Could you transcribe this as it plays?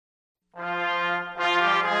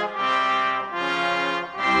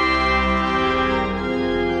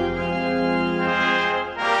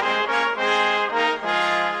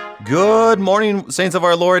Good morning, saints of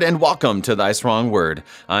our Lord, and welcome to Thy Strong Word.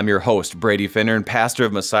 I'm your host, Brady Finner, and pastor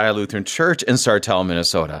of Messiah Lutheran Church in Sartell,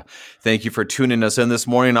 Minnesota. Thank you for tuning us in this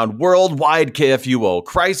morning on Worldwide KFUO.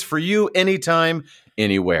 Christ for you, anytime,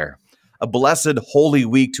 anywhere. A blessed Holy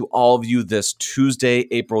Week to all of you this Tuesday,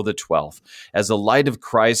 April the 12th, as the light of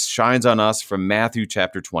Christ shines on us from Matthew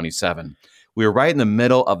chapter 27. We are right in the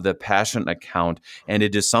middle of the Passion account, and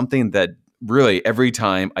it is something that really, every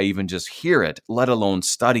time I even just hear it, let alone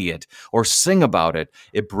study it or sing about it,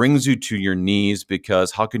 it brings you to your knees,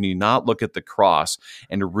 because how can you not look at the cross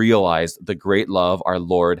and realize the great love our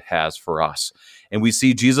Lord has for us? And we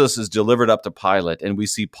see Jesus is delivered up to Pilate, and we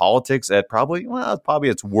see politics at probably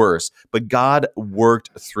it's worse, but God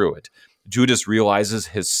worked through it. Judas realizes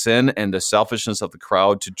his sin and the selfishness of the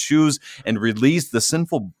crowd to choose and release the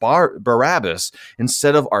sinful Barabbas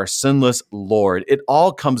instead of our sinless Lord. It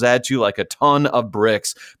all comes at you like a ton of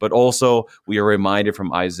bricks, but also we are reminded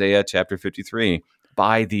from Isaiah chapter 53,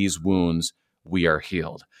 by these wounds we are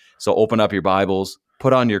healed. So open up your Bibles,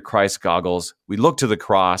 put on your Christ goggles. We look to the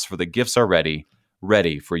cross, for the gifts are ready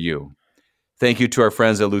for you. Thank you to our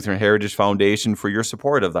friends at Lutheran Heritage Foundation for your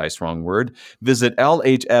support of Thy Strong Word. Visit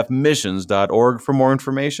lhfmissions.org for more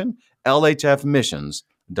information,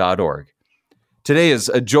 lhfmissions.org. Today is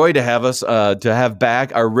a joy to have us, to have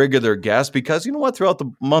back our regular guest, because you know what? Throughout the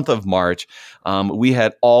month of March, we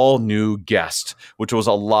had all new guests, which was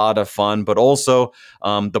a lot of fun, but also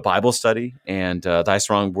the Bible study and Thy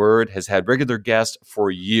Strong Word has had regular guests for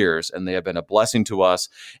years, and they have been a blessing to us.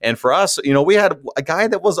 And for us, you know, we had a guy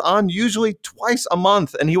that was on usually twice a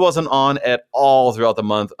month, and he wasn't on at all throughout the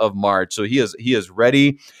month of March. So he is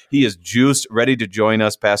ready. He is juiced, ready to join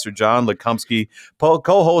us. Pastor John Lekumsky,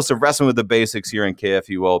 co-host of Wrestling with the Basics here in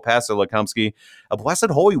KFUO. Pastor Lekumsky, a blessed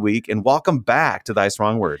Holy Week, and welcome back to Thy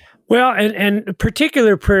Strong Word. Well, and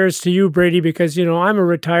particular prayers to you, Brady, because, you know, I'm a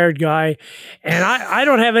retired guy, and I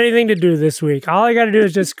don't have anything to do this week. All I got to do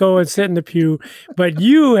is just go and sit in the pew, but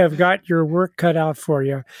you have got your work cut out for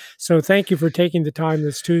you. So thank you for taking the time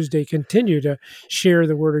this Tuesday. Continue to share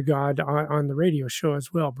the Word of God on the radio show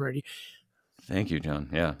as well, Brady. Thank you, John.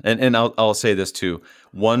 Yeah, and I'll say this too.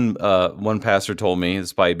 One pastor told me, this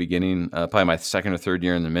is probably beginning, probably my second or third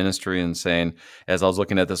year in the ministry, and saying, as I was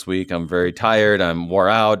looking at this week, I'm very tired, I'm wore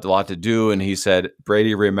out, a lot to do, and he said,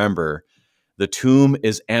 Brady, remember, the tomb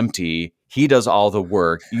is empty. He does all the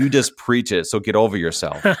work. You just preach it. So get over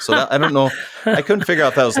yourself. So I don't know. I couldn't figure out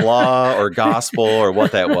if that was law or gospel or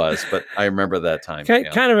what that was, but I remember that time. Kind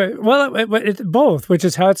of it's both, which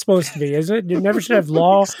is how it's supposed to be, isn't it? You never should have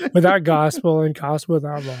law without gospel and gospel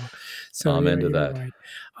without law. So I'm into that. Right.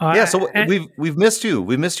 So we've missed you.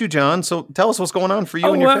 We missed you, John. So tell us what's going on for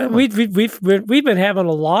you and your family. We've been having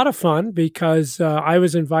a lot of fun, because I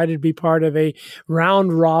was invited to be part of a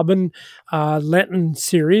round robin Lenten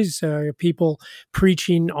series, people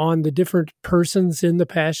preaching on the different persons in the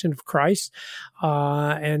Passion of Christ.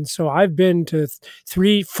 And so I've been to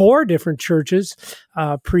 4 different churches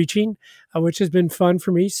preaching, which has been fun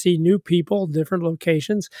for me, see new people, different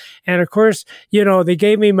locations. And of course, you know, they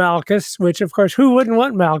gave me Malchus, which of course, who wouldn't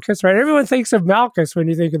want Malchus, right? Everyone thinks of Malchus when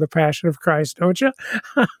you think of the Passion of Christ, don't you?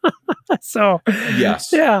 So,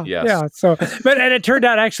 yes. Yeah. So, and it turned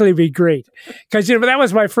out actually to be great, because, you know, that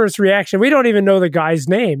was my first reaction. We don't even know the guy's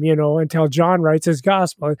name, you know, until John writes his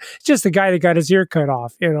gospel. It's just the guy that got his ear cut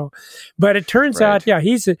off, you know, but it turns out,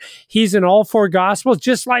 he's in all 4 gospels,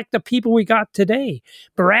 just like the people we got today,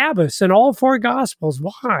 Barabbas in all 4 gospels.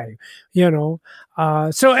 Why? You know?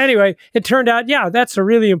 So anyway, it turned out, that's a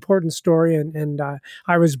really important story. And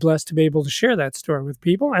I was blessed to be able to share that story with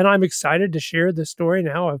people. And I'm excited to share the story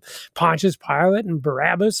now of Pontius Pilate and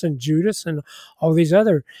Barabbas and Judas and all these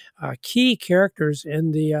other key characters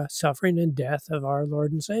in the suffering and death of our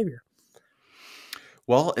Lord and Savior.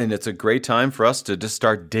 Well, and it's a great time for us to just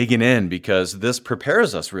start digging in, because this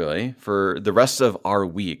prepares us really for the rest of our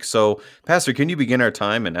week. So, Pastor, can you begin our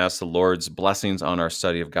time and ask the Lord's blessings on our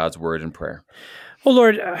study of God's Word and prayer? Well,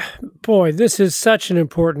 Lord, boy, this is such an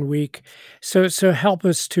important week. So help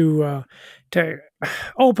us to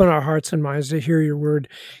open our hearts and minds to hear your word,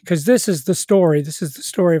 because this is the story. This is the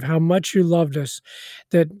story of how much you loved us,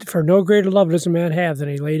 that for no greater love does a man have than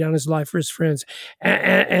he laid down his life for his friends.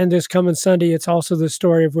 And this coming Sunday, it's also the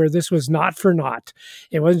story of where this was not for naught.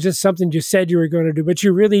 It wasn't just something you said you were going to do, but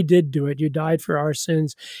you really did do it. You died for our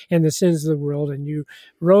sins and the sins of the world, and you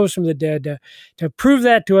rose from the dead to prove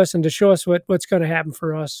that to us and to show us what's going to happen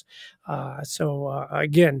for us.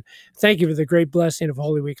 Again, thank you for the great blessing of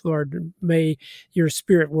Holy Week, Lord. May your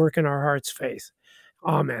Spirit work in our hearts' faith.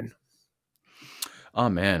 Amen.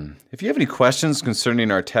 Amen. If you have any questions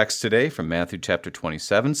concerning our text today from Matthew chapter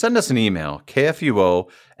 27, send us an email,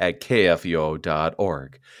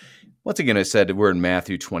 kfuo@kfuo.org. Once again, I said we're in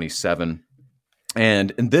Matthew 27.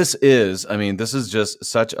 And this is just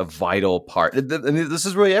such a vital part. This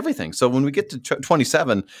is really everything. So when we get to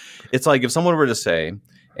 27, it's like if someone were to say,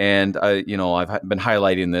 and I've been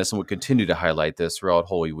highlighting this and will continue to highlight this throughout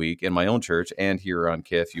Holy Week in my own church and here on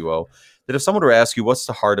KFUO, that if someone were to ask you what's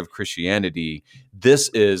the heart of Christianity, this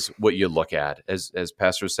is what you look at. As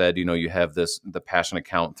Pastor said, you have the Passion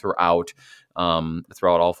account throughout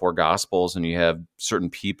all four Gospels, and you have certain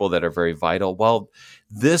people that are very vital. Well,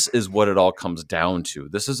 this is what it all comes down to.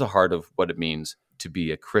 This is the heart of what it means to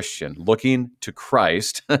be a Christian, looking to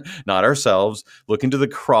Christ, not ourselves, looking to the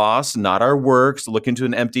cross, not our works, looking to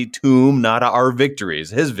an empty tomb, not our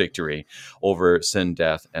victories, his victory over sin,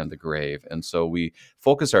 death, and the grave. And so we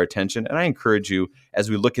focus our attention, and I encourage you, as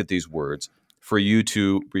we look at these words, for you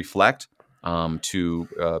to reflect,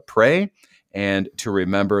 to pray, and to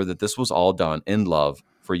remember that this was all done in love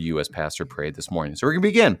for you as Pastor prayed this morning. So we're going to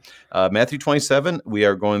begin. Matthew 27, we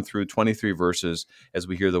are going through 23 verses as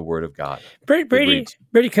we hear the word of God. Brady,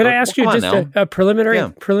 could I ask you just a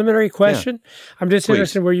preliminary question? Yeah. I'm just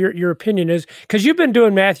interested in where your opinion is, because you've been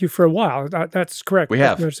doing Matthew for a while. That's correct. We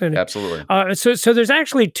have, absolutely. So there's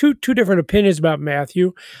actually two different opinions about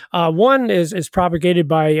Matthew. One is propagated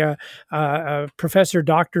by Professor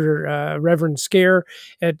Dr. Reverend Scare.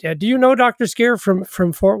 Do you know Dr. Scare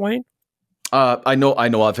from Fort Wayne? I know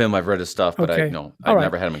of him. I've read his stuff, but I've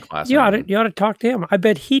never had him in class. You ought to talk to him. I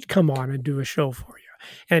bet he'd come on and do a show for you.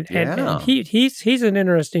 And he's an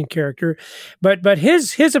interesting character, but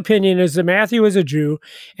his opinion is that Matthew is a Jew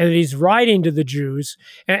and that he's writing to the Jews.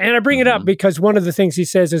 And I bring it up because one of the things he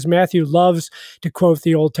says is Matthew loves to quote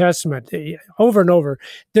the Old Testament over and over.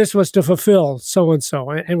 This was to fulfill so and so,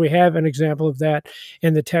 and we have an example of that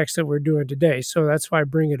in the text that we're doing today. So that's why I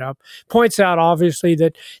bring it up. Points out obviously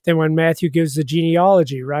that when Matthew gives the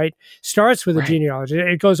genealogy, right, starts with the genealogy,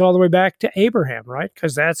 it goes all the way back to Abraham, right?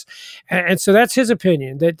 Because so that's his opinion.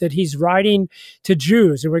 That he's writing to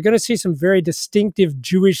Jews, and we're going to see some very distinctive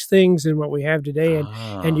Jewish things in what we have today,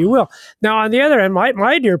 and you will. Now, on the other end,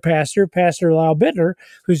 my dear Pastor Lyle Bittner,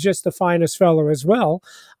 who's just the finest fellow as well,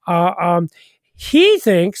 he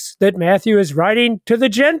thinks that Matthew is writing to the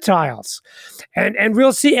Gentiles. And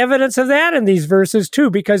we'll see evidence of that in these verses too,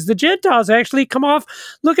 because the Gentiles actually come off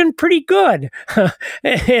looking pretty good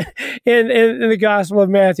in the Gospel of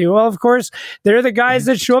Matthew. Well, of course, they're the guys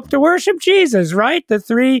that show up to worship Jesus, right? The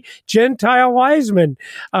three Gentile wise men.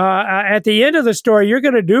 At the end of the story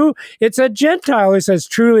it's a Gentile who says,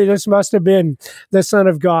 truly, this must have been the Son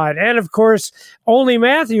of God. And of course, only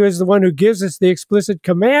Matthew is the one who gives us the explicit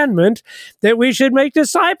commandment that we should make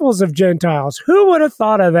disciples of Gentiles. Who would have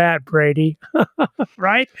thought of that, Brady?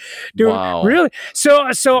 Right? Wow. Really? So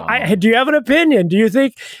wow. Do you have an opinion? Do you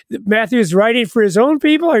think Matthew is writing for his own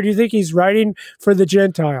people, or do you think he's writing for the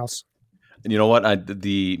Gentiles? And you know what?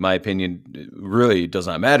 My opinion really does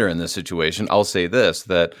not matter in this situation. I'll say this,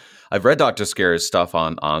 that I've read Dr. Scare's stuff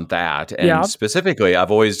on that. And specifically,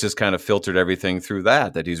 I've always just kind of filtered everything through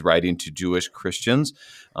that he's writing to Jewish Christians,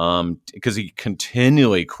 because he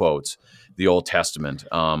continually quotes the Old Testament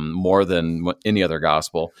more than any other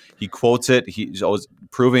gospel. He quotes it. He's always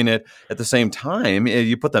proving it. At the same time,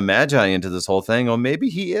 you put the Magi into this whole thing. Oh, maybe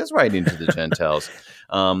he is writing to the Gentiles.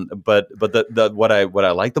 But what I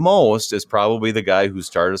like the most is probably the guy who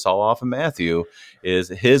started us all off in Matthew. Is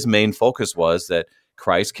his main focus was that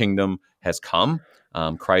Christ's kingdom has come.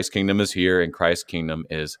 Christ's kingdom is here, and Christ's kingdom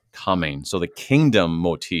is coming. So the kingdom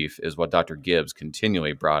motif is what Dr. Gibbs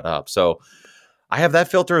continually brought up. So I have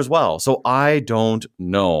that filter as well. So I don't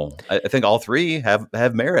know. I think all three have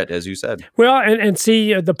merit, as you said. Well, and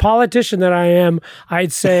see, the politician that I am,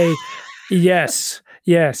 I'd say yes.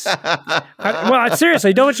 Yes. Well,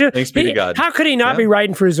 seriously, don't you? Thanks be to God. How could he not be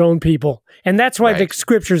writing for his own people? And that's why the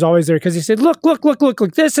scripture's always there, because he said, look,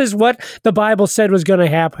 this is what the Bible said was going to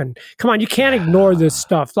happen. Come on, you can't ignore this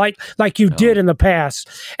stuff like you did in the past.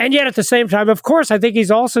 And yet at the same time, of course, I think he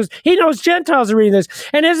knows Gentiles are reading this.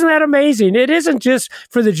 And isn't that amazing? It isn't just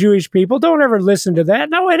for the Jewish people. Don't ever listen to that.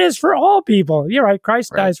 No, it is for all people. You're right.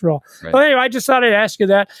 Christ dies for all. Right. Well, anyway, I just thought I'd ask you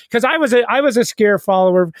that, because I was a Scare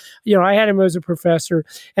follower. I had him as a professor.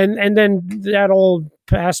 And then that old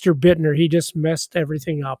Pastor Bittner, he just messed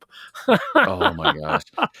everything up. Oh my gosh.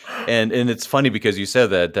 And it's funny because you said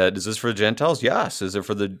that is this for the Gentiles? Yes. Is it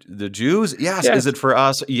for the Jews? Yes. Is it for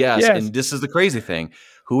us? Yes. And this is the crazy thing.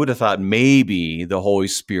 Who would have thought maybe the Holy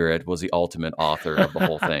Spirit was the ultimate author of the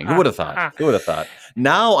whole thing? Who would have thought? Who would have thought?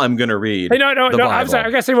 Now I'm going to read. Hey, no. I'm sorry.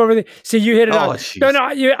 I got to say one more thing. See, you hit it on. Geez. No,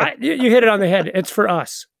 you hit it on the head. It's for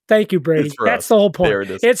us. Thank you, Brady. That's the whole point. There it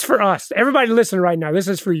is. It's for us. Everybody listening right now. This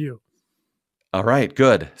is for you. All right,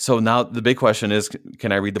 good. So now the big question is,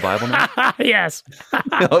 can I read the Bible now? Yes.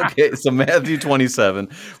 Okay, so Matthew 27,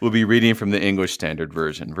 we'll be reading from the English Standard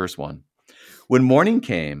Version, verse 1. When morning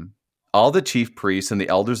came, all the chief priests and the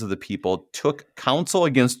elders of the people took counsel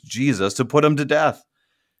against Jesus to put him to death.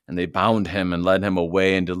 And they bound him and led him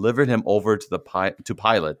away and delivered him over to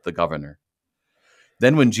Pilate, the governor.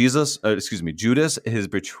 Then when Judas, his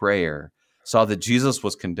betrayer, saw that Jesus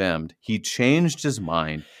was condemned, he changed his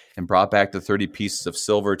mind and brought back the 30 pieces of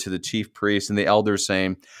silver to the chief priests and the elders,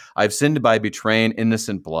 saying, I've sinned by betraying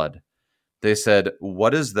innocent blood. They said,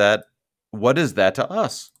 What is that to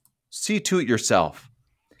us? See to it yourself.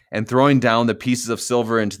 And throwing down the pieces of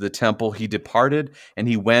silver into the temple, he departed, and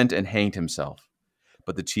he went and hanged himself.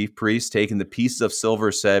 But the chief priests, taking the pieces of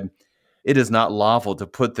silver, said, It is not lawful to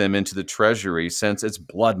put them into the treasury, since it's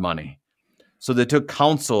blood money. So they took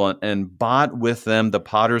counsel and bought with them the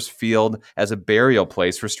potter's field as a burial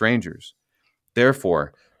place for strangers.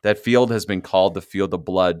 Therefore, that field has been called the field of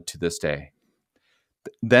blood to this day.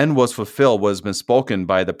 Then was fulfilled what has been spoken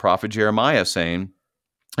by the prophet Jeremiah, saying,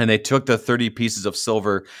 And they took the 30 pieces of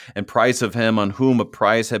silver and price of him on whom a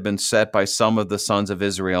price had been set by some of the sons of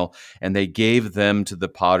Israel, and they gave them to the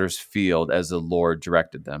potter's field as the Lord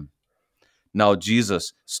directed them. Now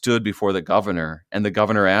Jesus stood before the governor, and the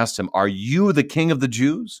governor asked him, Are you the king of the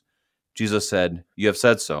Jews? Jesus said, You have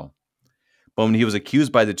said so. But when he was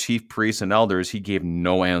accused by the chief priests and elders, he gave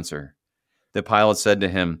no answer. Then Pilate said to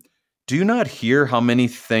him, Do you not hear how many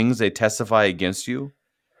things they testify against you?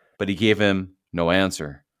 But he gave him no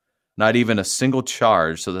answer, not even a single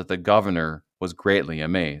charge, so that the governor was greatly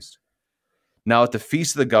amazed. Now at the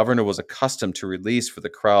feast the governor was accustomed to release for the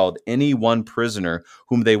crowd any one prisoner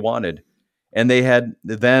whom they wanted. And they had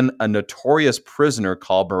then a notorious prisoner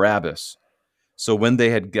called Barabbas. So when they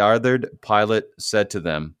had gathered, Pilate said to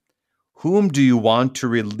them, Whom do you want to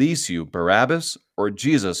release you, Barabbas or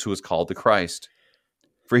Jesus, who is called the Christ?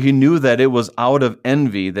 For he knew that it was out of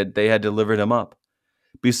envy that they had delivered him up.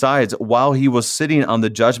 Besides, while he was sitting on the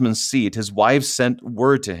judgment seat, his wife sent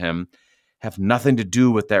word to him, Have nothing to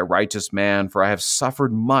do with that righteous man, for I have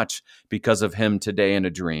suffered much because of him today in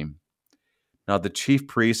a dream. Now the chief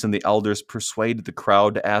priests and the elders persuaded the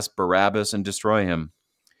crowd to ask Barabbas and destroy him.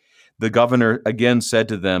 The governor again said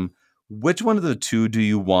to them, Which one of the two do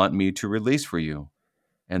you want me to release for you?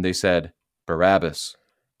 And they said, Barabbas.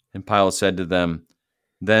 And Pilate said to them,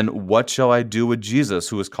 Then what shall I do with Jesus,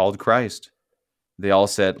 who is called Christ? They all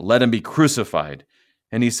said, Let him be crucified.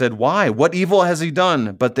 And he said, Why? What evil has he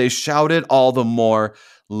done? But they shouted all the more,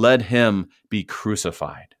 Let him be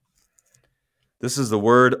crucified. This is the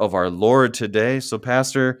word of our Lord today. So,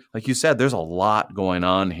 Pastor, like you said, there's a lot going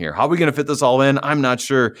on here. How are we going to fit this all in? I'm not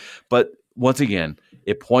sure. But once again,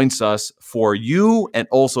 it points us for you and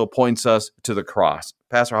also points us to the cross.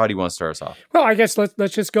 Pastor, how do you want to start us off? Well, I guess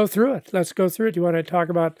let's just go through it. Let's go through it. Do you want to talk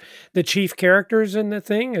about the chief characters in the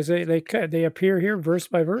thing as they appear here verse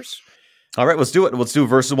by verse? All right, let's do it. Let's do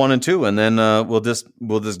verses 1 and 2, and then we'll just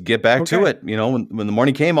get back to it. You know, when the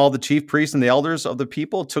morning came, all the chief priests and the elders of the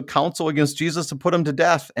people took counsel against Jesus to put him to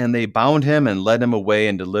death, and they bound him and led him away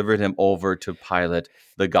and delivered him over to Pilate,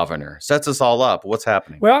 the governor. Sets us all up. What's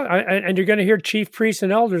happening? Well, and you're going to hear chief priests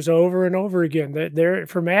and elders over and over again. They're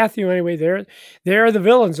for Matthew anyway. They're the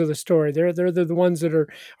villains of the story. They're the ones that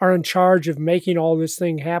are in charge of making all this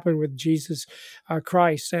thing happen with Jesus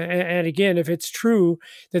Christ. And again, if it's true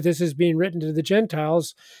that this is being written to the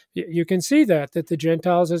Gentiles, you can see that the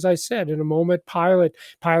Gentiles, as I said, in a moment,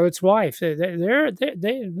 Pilate's wife, they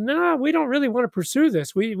no, we don't really want to pursue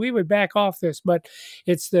this. We would back off this, but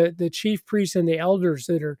it's the chief priests and the elders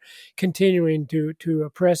that are continuing to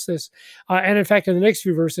oppress this. And in fact, in the next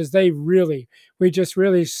few verses, we just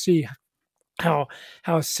really see how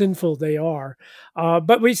sinful they are.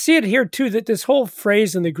 But we see it here too, that this whole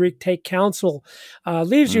phrase in the Greek, take counsel,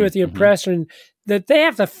 leaves you with the impression that they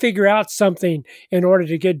have to figure out something in order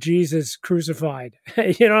to get Jesus crucified.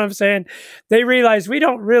 You know what I'm saying? They realize we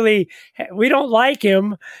don't like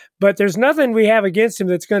him, but there's nothing we have against him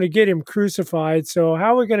that's going to get him crucified. So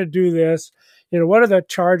how are we going to do this? You know, what are the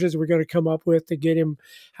charges we're going to come up with to get him?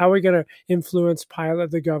 How are we going to influence Pilate,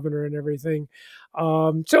 the governor, and everything?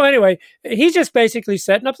 So anyway, he's just basically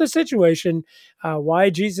setting up the situation, why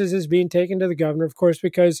Jesus is being taken to the governor, of course,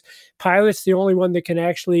 because Pilate's the only one that can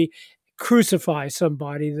actually crucify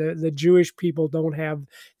somebody. The Jewish people don't have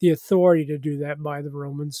the authority to do that by the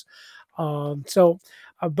Romans.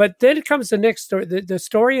 But then it comes the next story. The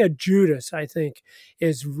story of Judas, I think,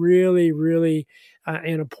 is really, really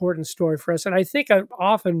an important story for us. And I think an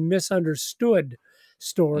often misunderstood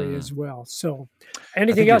story as well. So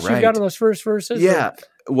anything else you've got on those first verses? Yeah.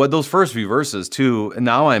 Well, those first few verses too.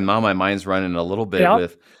 Now my mind's running a little bit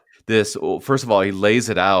with this. First of all, he lays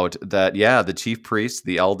it out that, the chief priests,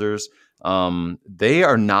 the elders, they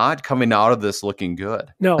are not coming out of this looking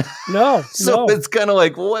good. No. So it's kind of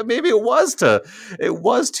like, well, maybe it was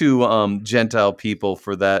to Gentile people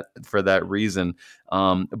for that reason.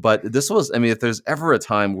 But this was, if there's ever a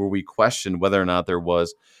time where we question whether or not there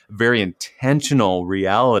was very intentional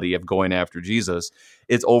reality of going after Jesus,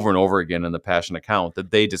 it's over and over again in the Passion account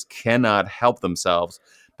that they just cannot help themselves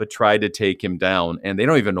but try to take him down. And they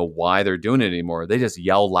don't even know why they're doing it anymore. They just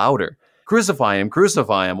yell louder. Crucify him,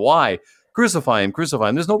 crucify him. Why? Crucify him, crucify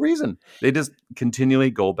him. There's no reason. They just continually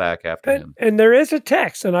go back after him. And there is a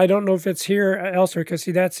text, and I don't know if it's here elsewhere, because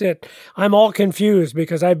see, that's it. I'm all confused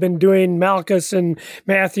because I've been doing Malchus and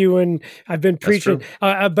Matthew, and I've been preaching.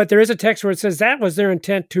 But there is a text where it says that was their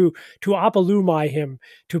intent to apolumai him,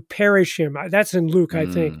 to perish him. That's in Luke, I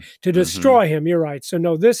think, to destroy him. You're right. So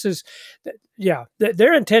no, this is... Yeah,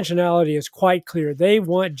 their intentionality is quite clear. They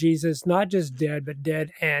want Jesus not just dead, but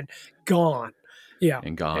dead and gone. Yeah.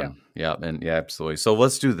 And gone. Yeah. Absolutely. So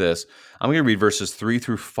let's do this. I'm going to read verses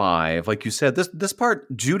 3-5. Like you said, this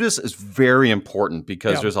part, Judas, is very important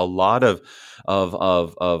because there's a lot of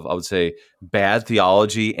I would say bad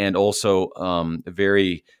theology, and also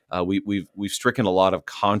we've stricken a lot of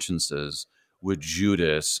consciences with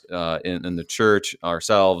Judas in the church,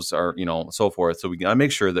 ourselves, or so forth. So we got to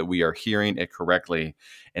make sure that we are hearing it correctly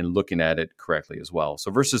and looking at it correctly as well.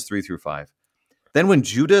 So verses 3-5. Then when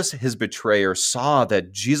Judas, his betrayer, saw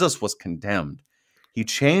that Jesus was condemned, he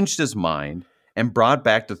changed his mind and brought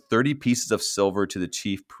back the 30 pieces of silver to the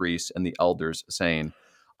chief priests and the elders, saying,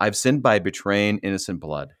 "I've sinned by betraying innocent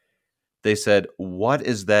blood." They said, "What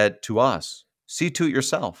is that to us? See to it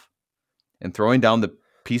yourself." And throwing down the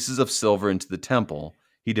pieces of silver into the temple,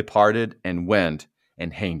 he departed and went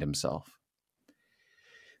and hanged himself.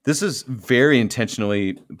 This is very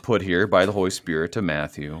intentionally put here by the Holy Spirit to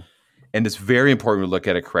Matthew, and it's very important we look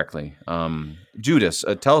at it correctly. Judas,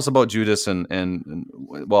 tell us about Judas and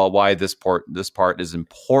why this part is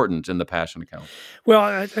important in the Passion account.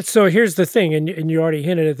 Well, so here's the thing, and you already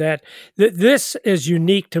hinted at that. This is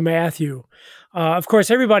unique to Matthew. Of course,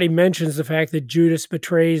 everybody mentions the fact that Judas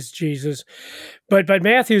betrays Jesus, but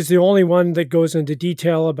Matthew's the only one that goes into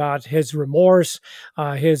detail about his remorse,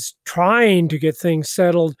 his trying to get things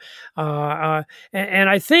settled. And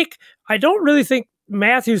I don't really think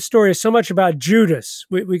Matthew's story is so much about Judas.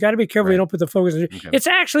 We got to be careful we don't put the focus on it. Okay. It's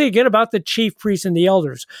actually, again, about the chief priests and the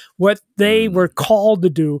elders, what they were called to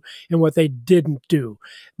do and what they didn't do.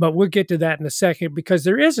 But we'll get to that in a second, because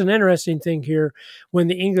there is an interesting thing here when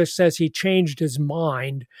the English says he changed his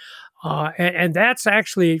mind. And that's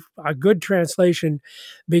actually a good translation,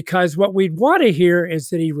 because what we'd want to hear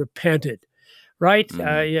is that he repented, right?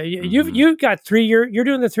 You've got 3 year, you're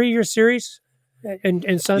doing the 3-year series?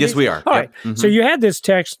 And Sundays? Yes, we are. All right. So you had this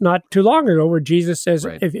text not too long ago where Jesus says,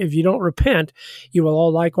 if you don't repent, you will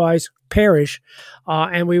all likewise perish.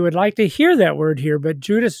 And we would like to hear that word here, but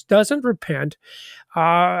Judas doesn't repent.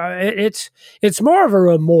 It's more of a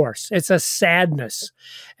remorse. It's a sadness.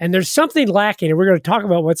 And there's something lacking. And we're going to talk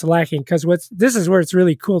about what's lacking, because this is where it's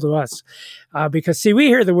really cool to us. Because see, we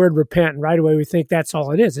hear the word repent and right away we think that's all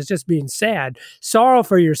it is. It's just being sad, sorrow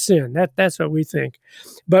for your sin. That's what we think.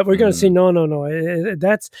 But we're going to see, no.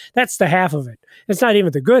 That's the half of it. It's not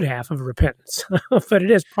even the good half of repentance, but it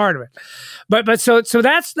is part of it. But so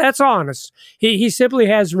that's honest. He simply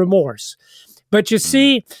has remorse. But you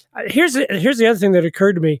see, here's the other thing that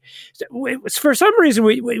occurred to me. For some reason,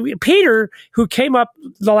 we Peter, who came up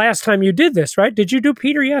the last time you did this, right? Did you do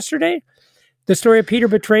Peter yesterday? The story of Peter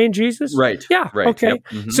betraying Jesus? Right. Yeah. Right. Okay.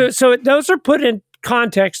 Yep. So those are put in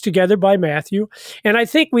context together by Matthew. And I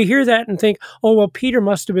think we hear that and think, oh, well, Peter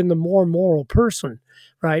must have been the more moral person,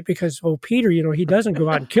 right? Because, Peter, he doesn't go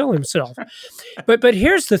out and kill himself. But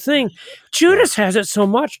here's the thing. Judas has it so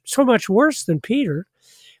much worse than Peter.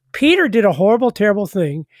 Peter did a horrible, terrible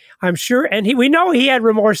thing, I'm sure. And we know he had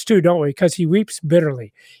remorse too, don't we? Because he weeps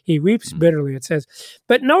bitterly. He weeps bitterly, it says.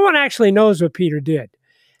 But no one actually knows what Peter did.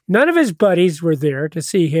 None of his buddies were there to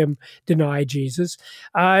see him deny Jesus.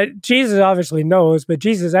 Jesus obviously knows, but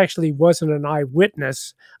Jesus actually wasn't an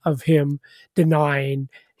eyewitness of him denying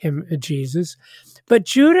him Jesus. But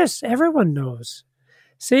Judas, everyone knows.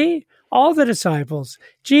 See, All the disciples.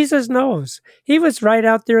 Jesus knows. He was right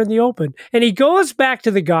out there in the open. And he goes back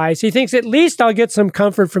to the guys. He thinks, at least I'll get some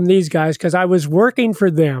comfort from these guys because I was working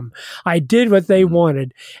for them. I did what they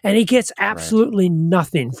wanted. And he gets absolutely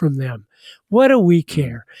nothing from them. What do we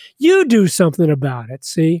care? You do something about it,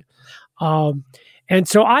 see? And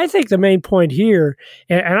so I think the main point here,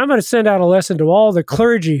 and I'm going to send out a lesson to all the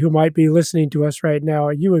clergy who might be listening to us right now,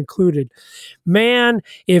 you included. Man,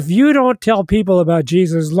 if you don't tell people about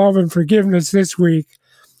Jesus' love and forgiveness this week,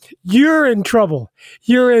 you're in trouble.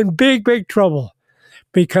 You're in big, big trouble.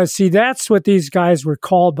 Because, see, that's what these guys were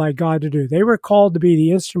called by God to do. They were called to be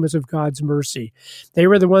the instruments of God's mercy. They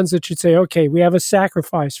were the ones that should say, okay, we have a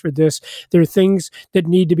sacrifice for this. There are things that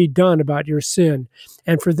need to be done about your sin.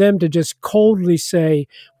 And for them to just coldly say,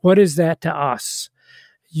 what is that to us?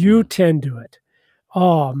 You tend to it.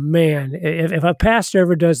 Oh, man, if a pastor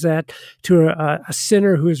ever does that to a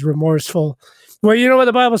sinner who is remorseful, well, you know what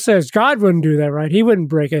the Bible says? God wouldn't do that, right? He wouldn't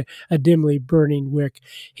break a dimly burning wick.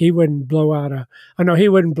 He wouldn't blow out he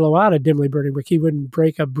wouldn't blow out a dimly burning wick. He wouldn't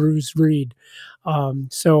break a bruised reed. And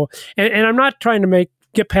I'm not trying to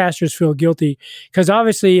get pastors feel guilty, because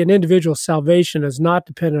obviously an individual's salvation is not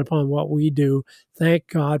dependent upon what we do. Thank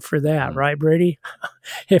God for that, right, Brady?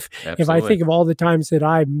 If I think of all the times that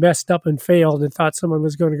I messed up and failed and thought someone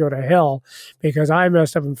was going to go to hell because I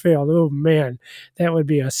messed up and failed, oh man, that would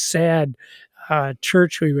be a sad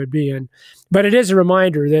church we would be in. But it is a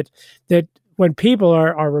reminder that when people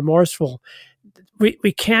are remorseful,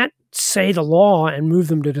 we can't say the law and move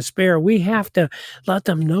them to despair. We have to let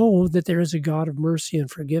them know that there is a God of mercy and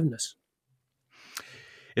forgiveness.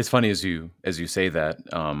 It's funny as you say that.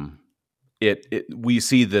 We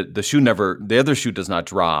see that the other shoe does not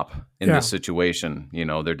drop in this situation. You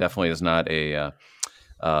know, there definitely is not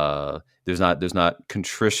there's not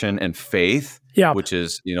contrition and faith. Yeah. Which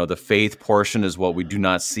is, the faith portion is what we do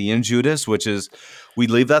not see in Judas, which is we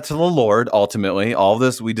leave that to the Lord ultimately. All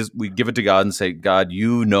this, we give it to God and say, God,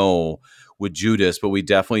 with Judas, but we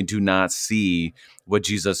definitely do not see what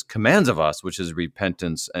Jesus commands of us, which is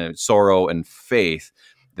repentance and sorrow and faith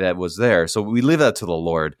that was there. So we leave that to the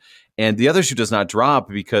Lord. And the other shoe does not drop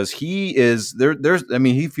because he is there.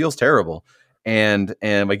 He feels terrible. And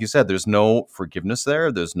like you said, there's no forgiveness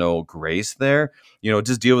there. There's no grace there.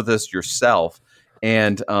 Just deal with this yourself.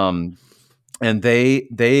 And they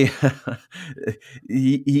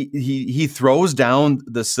he throws down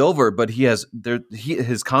the silver, but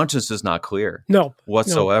his conscience is not clear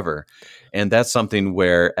whatsoever. No. And that's something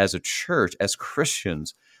where, as a church, as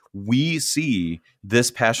Christians, we see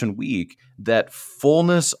this Passion Week, that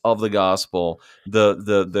fullness of the gospel,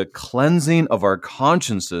 the cleansing of our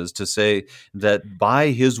consciences to say that by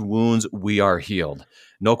his wounds we are healed.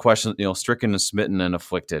 No question, stricken and smitten and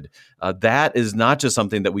afflicted. That is not just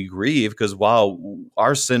something that we grieve because, wow,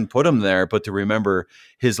 our sin put him there, but to remember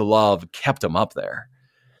his love kept him up there.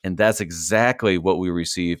 And that's exactly what we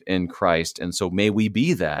receive in Christ. And so may we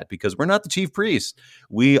be that, because we're not the chief priest.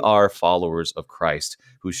 We are followers of Christ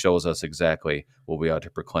who shows us exactly what we ought to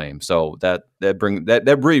proclaim. So that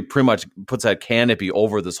really pretty much puts that canopy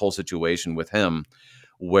over this whole situation with him,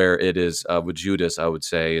 where it is with Judas, I would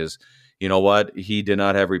say, is, you know what? He did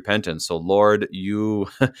not have repentance. So Lord,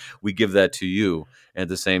 we give that to you. And at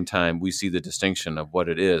the same time, we see the distinction of what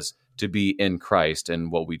it is to be in Christ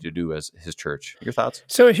and what we do as his church. Your thoughts?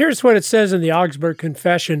 So here's what it says in the Augsburg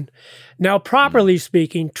Confession. Now, properly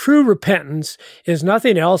speaking, true repentance is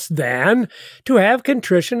nothing else than to have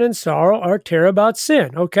contrition and sorrow or tear about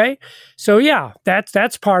sin, okay? So yeah,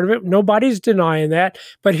 that's part of it. Nobody's denying that.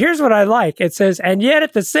 But here's what I like. It says, and yet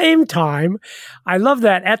at the same time, I love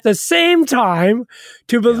that, at the same time,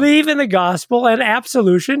 to believe in the gospel and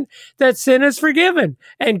absolution that sin is forgiven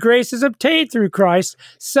and grace is obtained through Christ.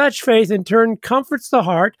 Such faith in turn comforts the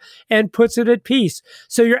heart and puts it at peace.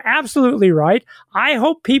 So you're absolutely right. I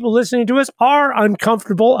hope people listening to us are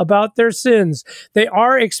uncomfortable about their sins. They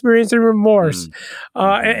are experiencing remorse.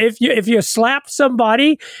 If you slap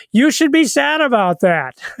somebody, you should be sad about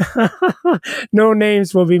that. No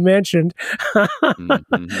names will be mentioned.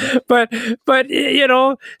 But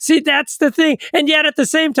see, that's the thing. And yet at the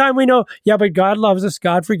same time, we know, but God loves us.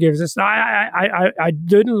 God forgives us. I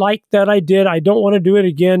didn't like that I did. I don't want to do it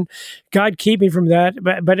again. God keep me from that.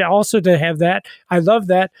 But also to have that, I love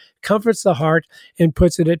that, comforts the heart and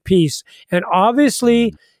puts it at peace. And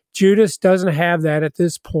obviously, Judas doesn't have that at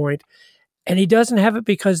this point. And he doesn't have it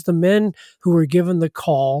because the men who were given the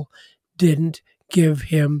call didn't give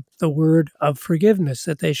him the word of forgiveness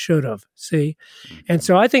that they should have. See? And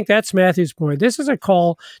so I think that's Matthew's point. This is a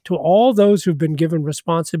call to all those who've been given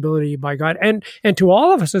responsibility by God and to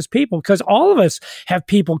all of us as people, because all of us have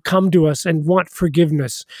people come to us and want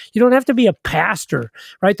forgiveness. You don't have to be a pastor,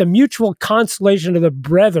 right? The mutual consolation of the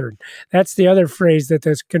brethren. That's the other phrase that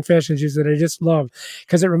the confessions use that I just love,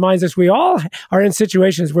 because it reminds us we all are in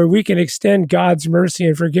situations where we can extend God's mercy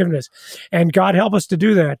and forgiveness. And God help us to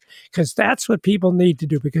do that, because that's what people need to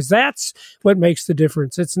do, because that's what makes the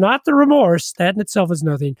difference. It's not the remorse, that in itself is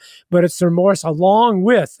nothing, but it's the remorse along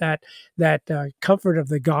with that comfort of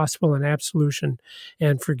the gospel and absolution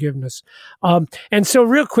and forgiveness. And so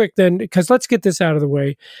real quick then, because let's get this out of the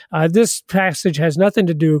way, this passage has nothing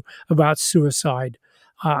to do about suicide.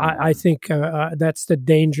 I think that's the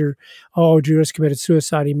danger. Oh, Judas committed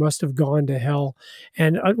suicide. He must have gone to hell.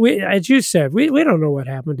 And as you said, we don't know what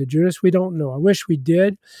happened to Judas. We don't know. I wish we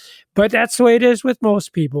did. But that's the way it is with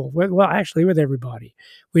most people. Well, actually, with everybody.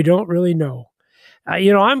 We don't really know.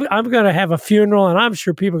 I'm going to have a funeral, and I'm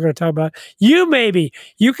sure people are going to talk about you. Maybe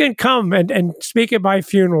you can come and speak at my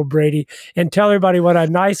funeral, Brady, and tell everybody what a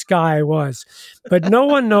nice guy I was. But no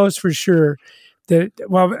one knows for sure. We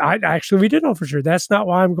did know for sure. That's not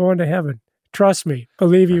why I'm going to heaven. Trust me.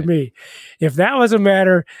 Believe you me. If that was a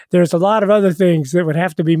matter, there's a lot of other things that would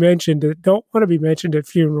have to be mentioned that don't want to be mentioned at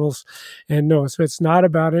funerals. And no, so it's not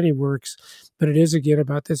about any works, but it is again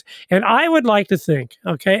about this. And I would like to think,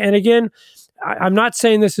 okay, and again, I'm not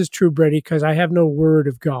saying this is true, Brady, because I have no word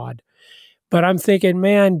of God. But I'm thinking,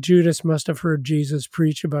 man, Judas must have heard Jesus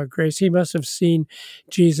preach about grace. He must have seen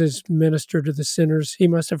Jesus minister to the sinners. He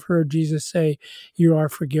must have heard Jesus say, you are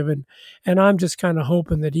forgiven. And I'm just kind of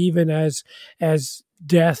hoping that even as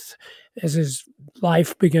death, as his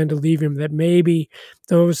life began to leave him, that maybe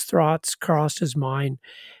those thoughts crossed his mind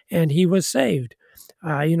and he was saved.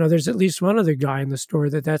 There's at least one other guy in the story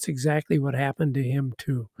that's exactly what happened to him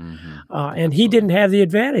too. Mm-hmm. And he didn't have the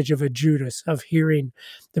advantage of a Judas of hearing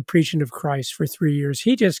the preaching of Christ for 3 years.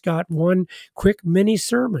 He just got one quick mini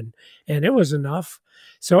sermon and it was enough.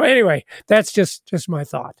 So anyway, that's just my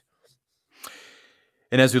thought.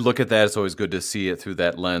 And as we look at that, it's always good to see it through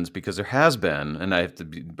that lens, because there has been, and I have to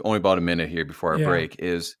be only about a minute here before our break,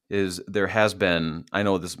 is there has been, I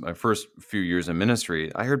know this, my first few years in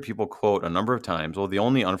ministry, I heard people quote a number of times, well, the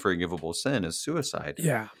only unforgivable sin is suicide.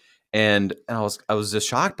 Yeah. And I was just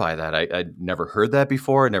shocked by that. I'd never heard that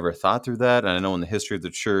before. I never thought through that. And I know in the history of the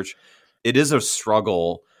church, it is a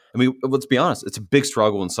struggle. I mean, let's be honest, it's a big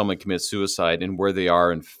struggle when someone commits suicide and where they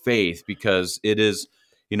are in faith, because it is,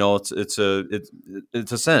 it's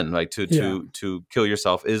a sin. Like to kill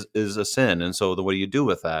yourself is a sin, and so what do you do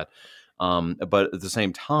with that? But at the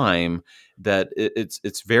same time, that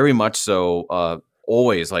it's very much so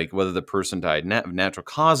always, like whether the person died of natural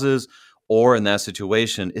causes or in that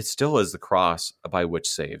situation, it still is the cross by which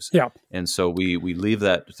saves. Yeah. And so we leave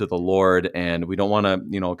that to the Lord, and we don't want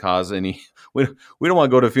to cause any. We don't want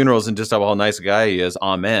to go to funerals and just have how nice a guy he is.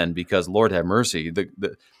 Amen. Because Lord have mercy.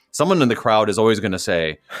 Someone in the crowd is always going to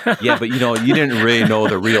say, yeah, but you didn't really know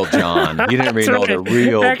the real John. You didn't really know the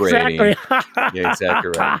real Brady. Yeah,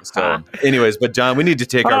 exactly right. So anyways, but John, we need to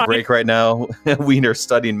take our break right now. We are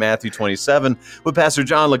studying Matthew 27 with Pastor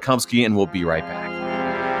John Lekumsky, and we'll be right back.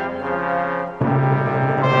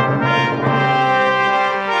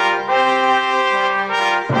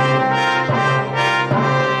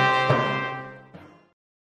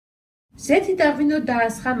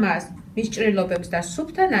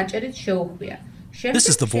 This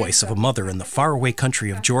is the voice of a mother in the faraway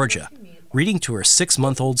country of Georgia, reading to her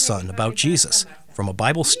 6-month-old son about Jesus from a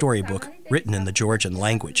Bible storybook written in the Georgian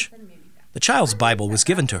language. The child's Bible was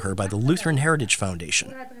given to her by the Lutheran Heritage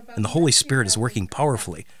Foundation, and the Holy Spirit is working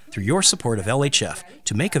powerfully through your support of LHF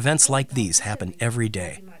to make events like these happen every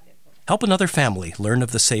day. Help another family learn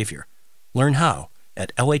of the Savior. Learn how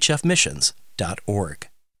at lhfmissions.org.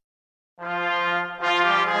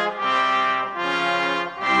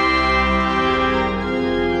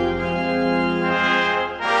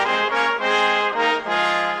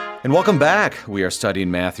 And welcome back. We are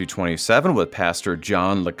studying Matthew 27 with Pastor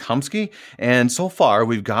John Lekumsky. And so far,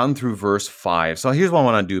 we've gone through verse 5. So here's what I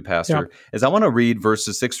want to do, Pastor, is I want to read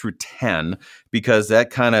verses 6 through 10, because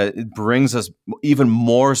that kind of brings us even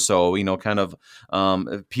more so,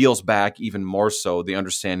 peels back even more so the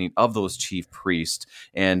understanding of those chief priests,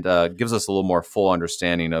 and gives us a little more full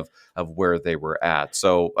understanding of where they were at.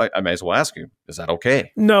 So I may as well ask you, is that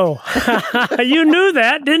okay? No. You knew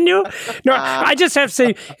that, didn't you? No, I just have to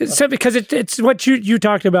say, because it's what you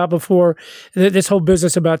talked about before, this whole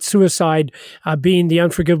business about suicide being the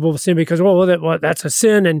unforgivable sin, because, that's a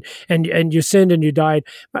sin, and you sinned and you died.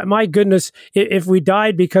 My goodness, if we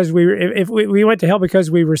died because if we went to hell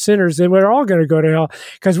because we were sinners, then we're all going to go to hell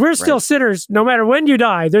because we're still sinners. No matter when you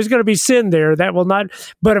die, there's going to be sin there that will not.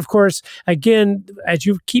 But of course, again, as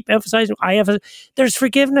you keep emphasizing, there's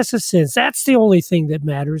forgiveness of sins. That's the only thing that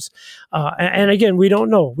matters. And again, we don't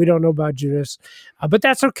know. We don't know about Judas, but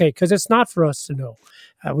that's okay because it's not for us to know.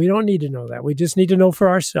 We don't need to know that. We just need to know for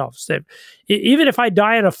ourselves that even if I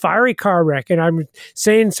die in a fiery car wreck and I'm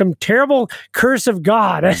saying some terrible curse of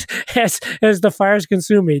God as the fires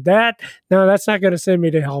consume me, that's not going to send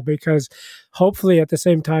me to hell because hopefully at the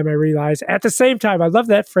same time I realize, I love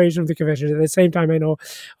that phrase from the confession. At the same time I know,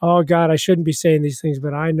 oh God, I shouldn't be saying these things,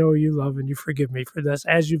 but I know you love and you forgive me for this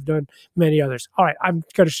as you've done many others. All right, I'm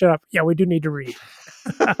going to shut up. Yeah, we do need to read.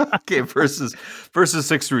 Okay, verses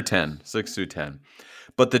 6 through 10.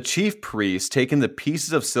 But the chief priest, taking the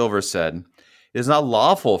pieces of silver, said, "It is not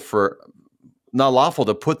lawful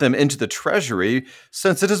to put them into the treasury,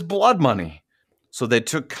 since it is blood money." So they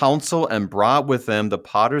took counsel and bought with them the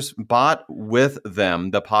potter's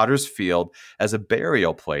field as a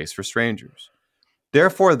burial place for strangers.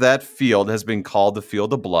 Therefore that field has been called the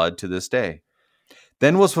field of blood to this day.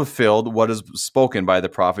 Then was fulfilled what is spoken by the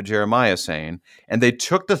prophet Jeremiah, saying, "And they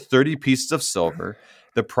took the 30 pieces of silver,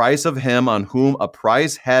 the price of him on whom a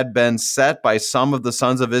price had been set by some of the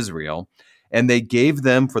sons of Israel, and they gave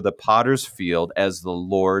them for the potter's field as the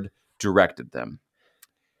Lord directed them."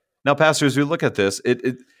 Now, Pastor, as we look at this,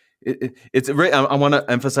 I want to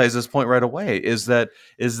emphasize this point right away, is that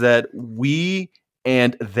we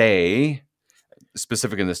and they,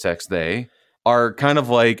 specific in this text, they are kind of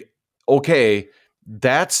like, okay,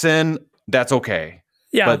 that sin, that's okay.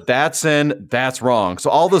 Yeah. But that sin, that's wrong. So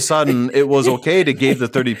all of a sudden, it was okay to give the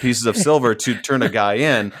 30 pieces of silver to turn a guy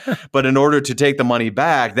in, but in order to take the money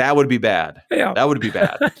back, that would be bad. Yeah. That would be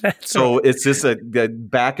bad. So right. It's just a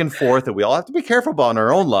back and forth that we all have to be careful about in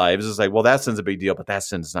our own lives. It's like, well, that sin's a big deal, but that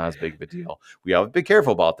sin's not as big of a deal. We have to be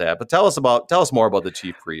careful about that. But tell us more about the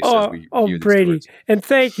chief priest. Brady, and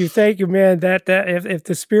thank you, man. That if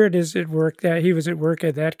the Spirit is at work, that he was at work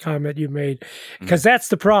at that comment you made, because that's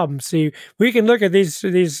the problem. See, we can look at these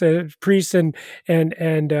priests and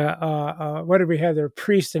what did we have there?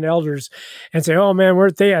 Priests and elders, and say, "Oh man,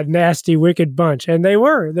 weren't they a nasty, wicked bunch?" And they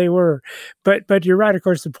were. But you're right. Of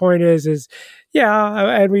course, the point is.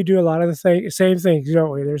 Yeah, and we do a lot of the same things, don't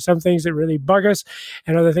we? There's some things that really bug us,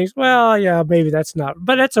 and other things, well, yeah, maybe that's not,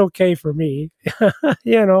 but that's okay for me.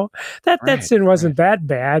 That sin wasn't that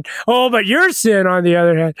bad. Oh, but your sin, on the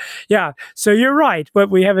other hand, yeah. So you're right, but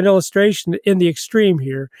we have an illustration in the extreme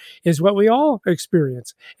here is what we all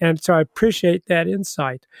experience, and so I appreciate that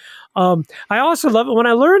insight. I also love it when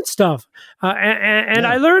I learn stuff, and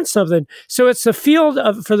I learned something. So it's the field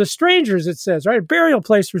for the strangers, it says, right? A burial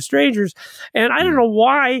place for strangers. And I don't know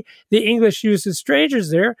why the English uses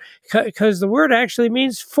strangers there, because the word actually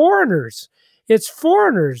means foreigners. It's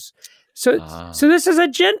foreigners. So this is a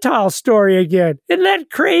Gentile story again. Isn't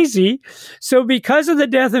that crazy? So because of the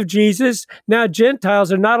death of Jesus, now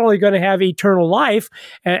Gentiles are not only going to have eternal life,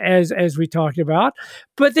 as we talked about,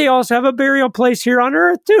 but they also have a burial place here on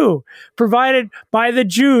earth too, provided by the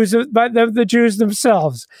Jews, by the Jews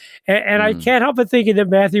themselves. And I can't help but thinking that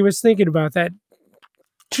Matthew was thinking about that.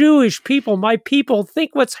 Jewish people, my people,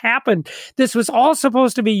 think what's happened. This was all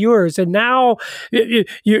supposed to be yours. And now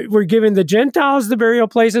we're giving the Gentiles the burial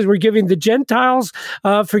places. We're giving the Gentiles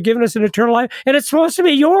forgiveness and eternal life. And it's supposed to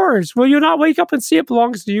be yours. Will you not wake up and see it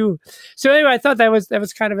belongs to you? So anyway, I thought that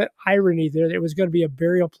was kind of an irony there. That it was going to be a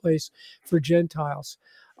burial place for Gentiles.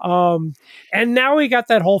 And now we got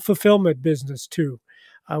that whole fulfillment business too.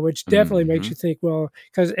 Which definitely makes you think, well,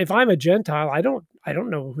 because if I'm a Gentile, I don't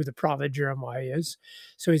know who the prophet Jeremiah is.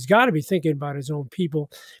 So he's got to be thinking about his own people.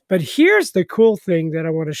 But here's the cool thing that I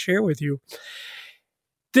want to share with you.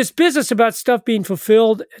 This business about stuff being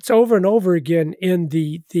fulfilled, it's over and over again in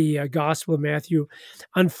the Gospel of Matthew.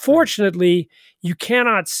 Unfortunately, you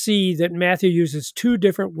cannot see that Matthew uses two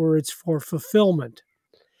different words for fulfillment.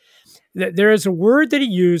 There is a word that he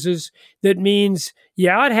uses that means,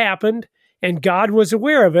 yeah, it happened, and God was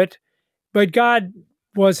aware of it, but God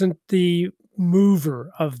wasn't the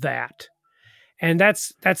mover of that. And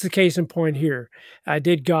that's the case in point here.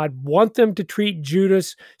 Did God want them to treat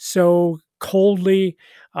Judas so coldly?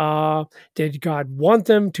 Did God want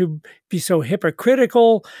them to be so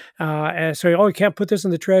hypocritical? We can't put this in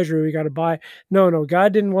the treasury, we got to buy. No,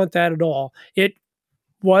 God didn't want that at all. It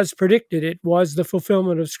was predicted. It was the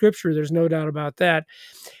fulfillment of Scripture. There's no doubt about that.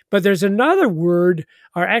 But there's another word,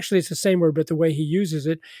 or actually it's the same word, but the way he uses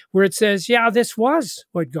it, where it says, yeah, this was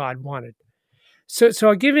what God wanted. So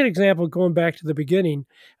I'll give you an example going back to the beginning.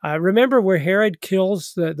 Remember where Herod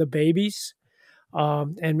kills the babies?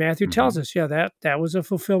 And Matthew tells us, that was a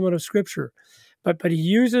fulfillment of Scripture. But he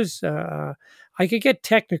uses, I could get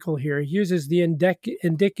technical here. He uses the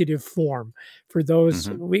indicative form for those.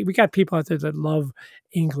 We got people out there that love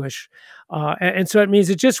English. And so it means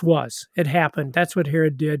it just was. It happened. That's what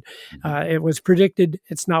Herod did. It was predicted.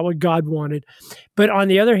 It's not what God wanted. But on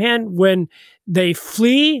the other hand, when they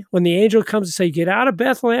flee, when the angel comes to say, get out of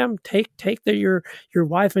Bethlehem, take your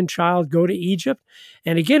wife and child, go to Egypt.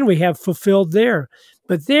 And again, we have fulfilled there.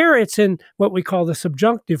 But there it's in what we call the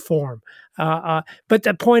subjunctive form. But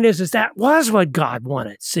the point is that was what God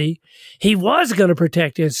wanted. See, he was going to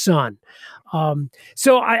protect his son.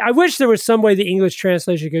 So I wish there was some way the English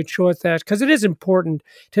translation could show us that, because it is important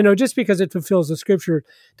to know just because it fulfills the Scripture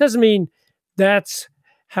doesn't mean that's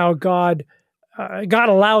how God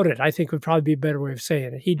allowed it, I think would probably be a better way of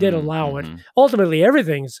saying it. He did allow it. Ultimately,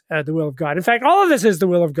 everything's the will of God. In fact, all of this is the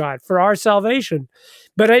will of God for our salvation.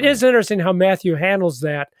 But it is interesting how Matthew handles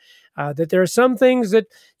that there are some things that,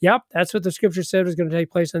 that's what the Scripture said was going to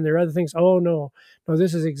take place, and there are other things, no,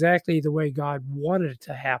 this is exactly the way God wanted it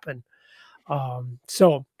to happen.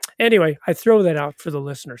 So anyway, I throw that out for the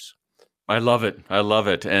listeners. I love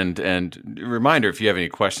it. And reminder, if you have any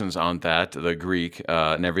questions on that, the Greek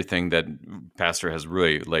and everything that Pastor has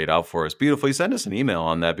really laid out for us beautifully, send us an email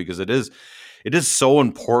on that, because it is so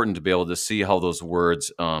important to be able to see how those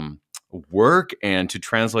words work, and to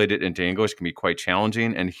translate it into English can be quite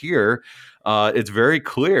challenging. And here, it's very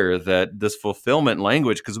clear that this fulfillment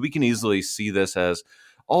language, because we can easily see this as,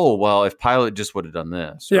 oh, well, if Pilate just would have done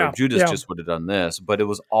this, or if Judas just would have done this, but it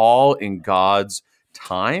was all in God's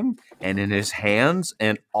time and in his hands,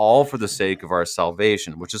 and all for the sake of our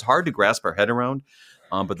salvation, which is hard to grasp our head around.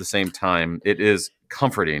 But at the same time, it is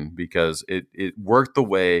comforting because it worked the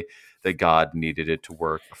way that God needed it to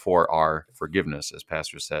work for our forgiveness, as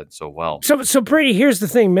Pastor said so well. So Brady, here's the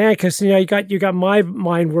thing, man, because you got my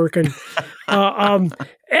mind working.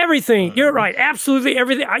 Everything, you're right, absolutely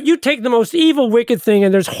everything. You take the most evil, wicked thing,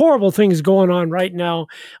 and there's horrible things going on right now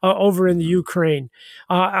over in the Ukraine.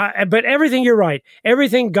 But everything, you're right,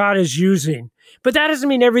 everything God is using. But that doesn't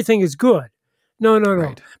mean everything is good. No.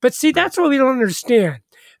 Right. But see, that's what we don't understand.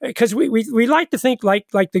 Because we like to think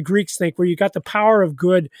like the Greeks think, where you got the power of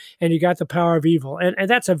good and you got the power of evil. And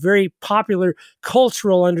that's a very popular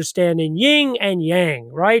cultural understanding, yin and yang,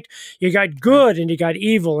 right? You got good and you got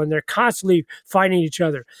evil, and they're constantly fighting each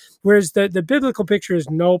other. Whereas the biblical picture is,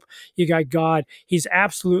 nope, you got God. He's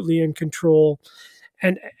absolutely in control.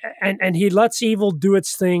 And he lets evil do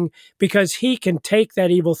its thing, because he can take that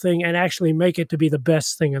evil thing and actually make it to be the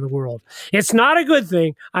best thing in the world. It's not a good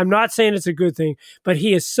thing. I'm not saying it's a good thing, but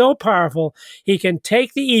he is so powerful. He can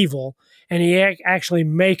take the evil and he actually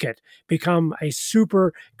make it become a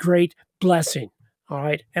super great blessing. All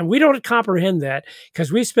right. And we don't comprehend that,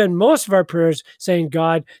 because we spend most of our prayers saying,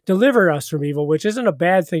 God, deliver us from evil, which isn't a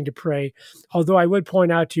bad thing to pray. Although I would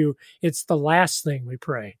point out to you, it's the last thing we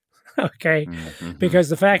pray. Okay, because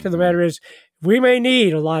the fact of the matter is, we may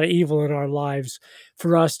need a lot of evil in our lives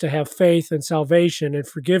for us to have faith and salvation and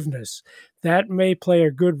forgiveness. That may play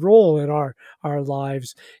a good role in our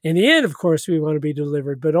lives. In the end, of course, we want to be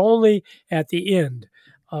delivered, but only at the end.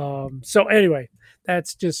 So anyway,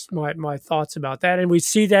 that's just my thoughts about that. And we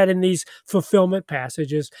see that in these fulfillment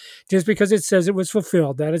passages. Just because it says it was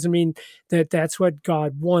fulfilled, that doesn't mean that that's what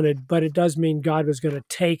God wanted, but it does mean God was going to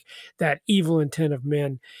take that evil intent of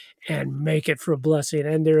men and make it for a blessing.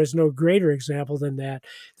 And there is no greater example than that,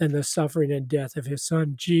 than the suffering and death of his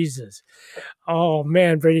son, Jesus. Oh,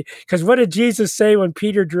 man, Brady. Because what did Jesus say when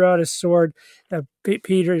Peter drew out his sword?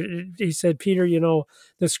 He said, Peter,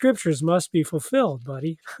 the Scriptures must be fulfilled,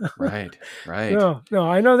 buddy. Right. No,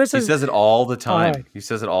 I know this He says it all the time. Right. He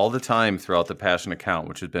says it all the time throughout the Passion account,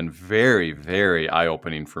 which has been very, very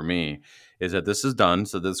eye-opening for me, is that this is done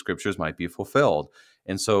so that the Scriptures might be fulfilled.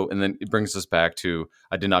 And then it brings us back to,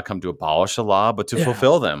 I did not come to abolish the law, but to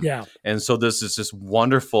fulfill them. Yeah. And so this is this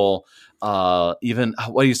wonderful, even,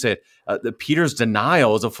 what do you say? Peter's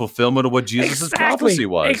denial is a fulfillment of what Jesus' prophecy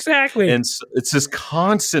was. Exactly. And it's this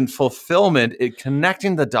constant fulfillment,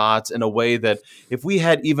 connecting the dots in a way that if we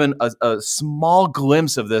had even a small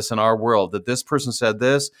glimpse of this in our world, that this person said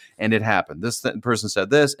this and it happened. This person said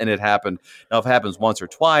this and it happened. Now, if it happens once or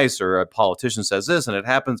twice, or a politician says this and it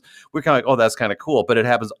happens, we're kind of like, oh, that's kind of cool. But it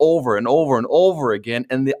happens over and over and over again.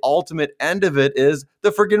 And the ultimate end of it is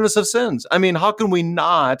the forgiveness of sins. I mean, how can we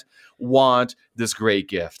not want this great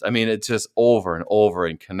gift? I mean, it's just over and over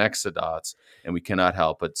and connects the dots, and we cannot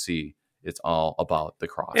help but see it's all about the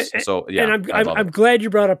cross. And, So yeah, and I'm glad you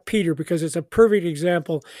brought up Peter, because it's a perfect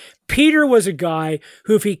example. Peter was a guy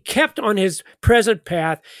who, if he kept on his present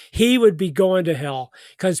path, he would be going to hell,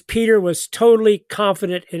 because Peter was totally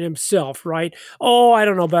confident in himself, right? Oh, I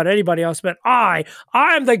don't know about anybody else, but I'm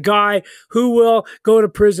the guy who will go to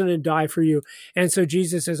prison and die for you. And so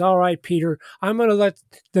Jesus says, all right, Peter, I'm going to let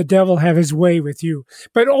the devil have his way with you,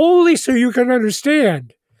 but only so you can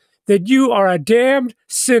understand that you are a damned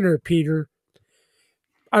sinner, Peter.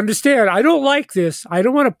 Understand, I don't like this. I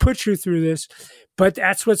don't want to put you through this, but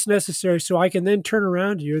that's what's necessary, so I can then turn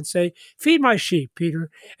around to you and say, feed my sheep, Peter.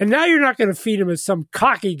 And now you're not going to feed them as some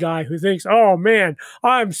cocky guy who thinks, oh man,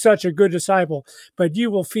 I'm such a good disciple. But you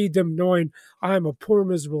will feed them knowing I'm a poor,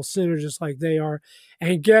 miserable sinner just like they are.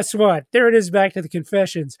 And guess what? There it is, back to the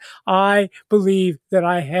confessions. I believe that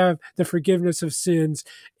I have the forgiveness of sins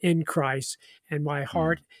in Christ, and my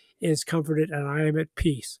heart is comforted and I am at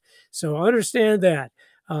peace. So understand that.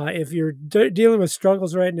 If you're dealing with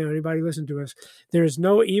struggles right now, anybody listen to us, there is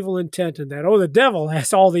no evil intent in that. Oh, the devil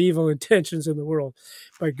has all the evil intentions in the world,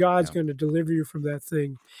 but God's going to deliver you from that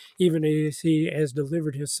thing, even as he has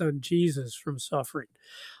delivered his son Jesus from suffering.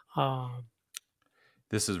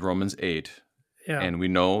 This is Romans 8. Yeah. And we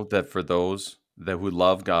know that for those that who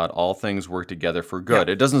love God, all things work together for good.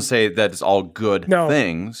 Yeah. It doesn't say that it's all good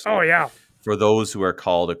things. Oh, yeah. For those who are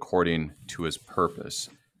called according to his purpose,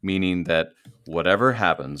 meaning that whatever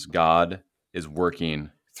happens, God is working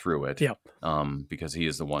through it. Yep. Because he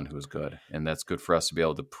is the one who is good. And that's good for us to be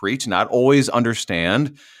able to preach, not always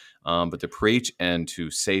understand, but to preach and to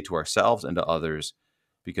say to ourselves and to others,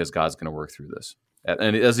 because God's going to work through this.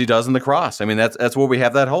 And as he does in the cross. I mean, that's where we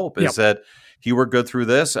have that hope, is that he worked good through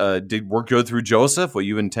this, did work good through Joseph. What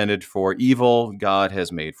you intended for evil, God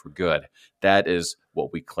has made for good. That is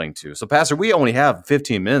what we cling to. So, Pastor, we only have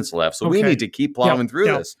 15 minutes left, so we need to keep plowing through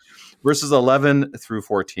this. Verses 11 through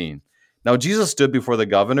 14. Now, Jesus stood before the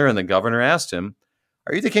governor, and the governor asked him,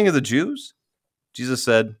 "Are you the king of the Jews?" Jesus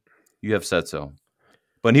said, "You have said so."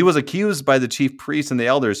 But when he was accused by the chief priests and the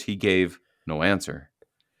elders, he gave no answer.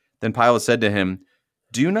 Then Pilate said to him,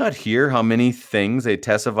 "Do you not hear how many things they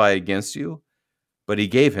testify against you?" But he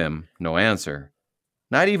gave him no answer,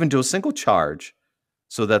 not even to a single charge,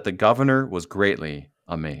 so that the governor was greatly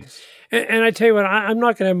amazed. And I tell you what, I'm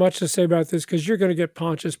not going to have much to say about this, because you're going to get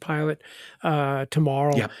Pontius Pilate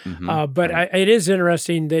tomorrow. Yeah. Mm-hmm. But it is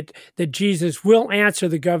interesting that Jesus will answer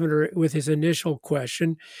the governor with his initial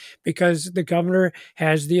question, because the governor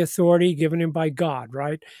has the authority given him by God,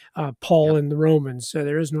 right? Paul in the Romans, so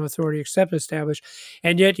there is no authority except established.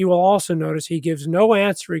 And yet you will also notice he gives no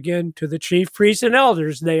answer again to the chief priests and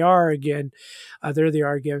elders. They are again,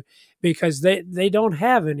 because they don't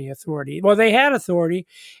have any authority. Well, they had authority,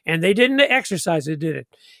 and they didn't exercise it, did it?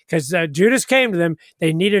 Because Judas came to them.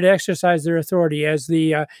 They needed to exercise their authority as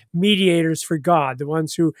the mediators for God, the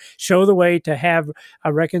ones who show the way to have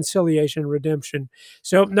a reconciliation, redemption.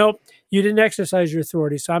 So, nope, you didn't exercise your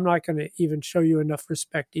authority, so I'm not going to even show you enough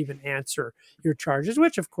respect to even answer your charges,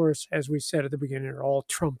 which, of course, as we said at the beginning, are all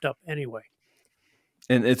trumped up anyway.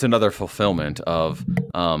 And it's another fulfillment of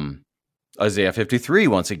Isaiah 53,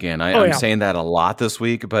 once again. I'm saying that a lot this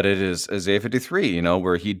week, but it is Isaiah 53,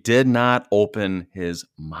 where he did not open his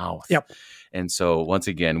mouth. Yep. And so, once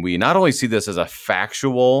again, we not only see this as a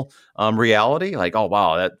factual reality, like, oh,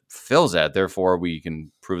 wow, that fills that. Therefore, we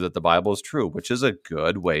can prove that the Bible is true, which is a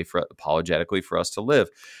good way for apologetically for us to live,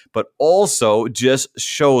 but also just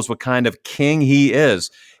shows what kind of king he is.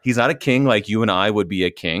 He's not a king like you and I would be a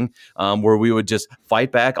king, where we would just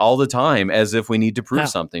fight back all the time as if we need to prove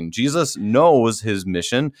something. Jesus knows his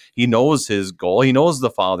mission. He knows his goal. He knows the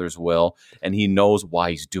Father's will, and he knows why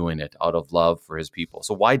he's doing it out of love for his people.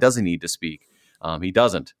 So why does he need to speak? He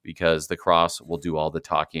doesn't, because the cross will do all the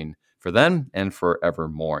talking for them and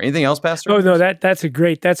forevermore. Anything else, Pastor? Oh, no, that's a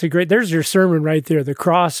great, there's your sermon right there. The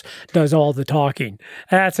cross does all the talking.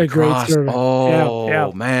 That's a great sermon.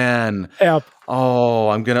 Oh, man. Yep.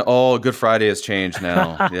 Oh, Good Friday has changed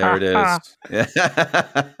now. There it is.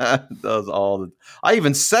 Does all I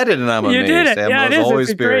even said it, and I'm amazed. You did it. Yeah, it is. Holy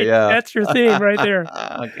Spirit. That's your theme right there.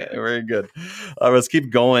 Okay, very good. Let's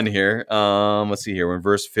keep going here. Let's see here. We're in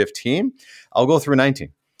verse 15. I'll go through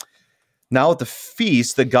 19. Now at the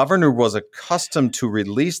feast, the governor was accustomed to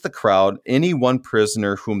release the crowd, any one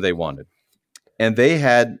prisoner whom they wanted. And they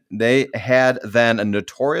had then a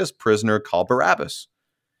notorious prisoner called Barabbas.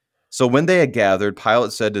 So when they had gathered,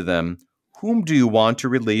 Pilate said to them, "Whom do you want to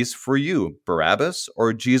release for you, Barabbas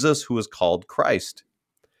or Jesus, who is called Christ?"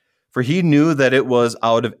 For he knew that it was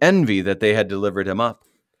out of envy that they had delivered him up.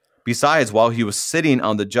 Besides, while he was sitting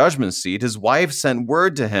on the judgment seat, his wife sent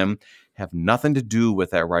word to him, have nothing to do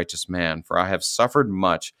with that righteous man, for I have suffered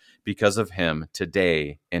much because of him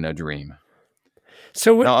today in a dream.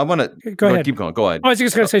 So now I want to go ahead. Keep going. Go ahead. I was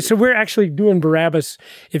just going to say, so we're actually doing Barabbas.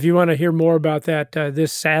 If you want to hear more about that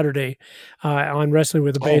this Saturday on Wrestling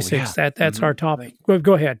with the Basics, that's our topic.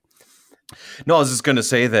 Go ahead. No, I was just going to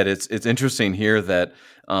say that it's interesting here that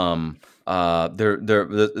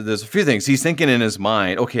there's a few things he's thinking in his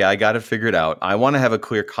mind. Okay, I got it figured out. I want to have a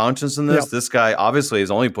clear conscience in this. Yep. This guy obviously is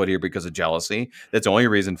only put here because of jealousy. That's the only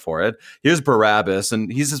reason for it. Here's Barabbas, and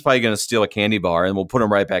he's just probably going to steal a candy bar, and we'll put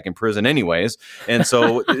him right back in prison anyways. And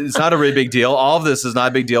so it's not a really big deal. All of this is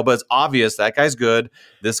not a big deal, but it's obvious that guy's good,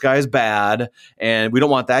 this guy's bad, and we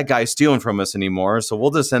don't want that guy stealing from us anymore. So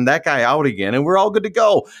we'll just send that guy out again, and we're all good to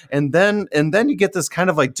go. And then you get this kind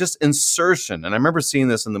of like just insertion. And I remember seeing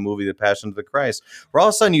this in the movie The Passion of the Christ, where all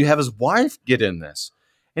of a sudden you have his wife get in this,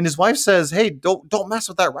 and his wife says, "Hey, don't mess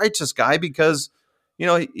with that righteous guy because, you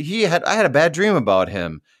know, I had a bad dream about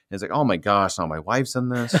him." And he's like, "Oh my gosh, now my wife's in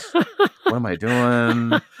this. What am I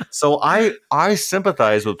doing?" So I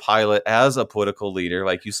sympathize with Pilate as a political leader,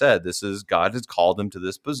 like you said. This is God has called him to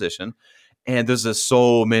this position. And there's just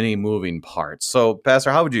so many moving parts. So, Pastor,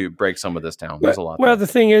 how would you break some of this down? There's a lot. Well, the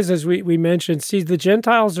thing is, as we mentioned, see, the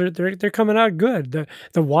Gentiles they're coming out good.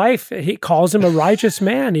 The wife, he calls him a righteous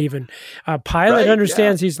man. Even Pilate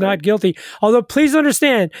understands he's not guilty. Although, please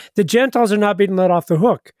understand, the Gentiles are not being let off the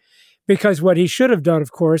hook. Because what he should have done,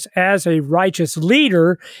 of course, as a righteous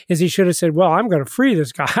leader, is he should have said, well, I'm going to free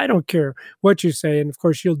this guy. I don't care what you say. And, of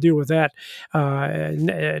course, you'll deal with that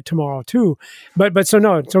tomorrow, too. But so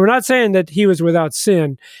we're not saying that he was without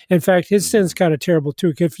sin. In fact, his sin's kind of terrible,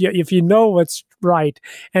 too. If you know what's right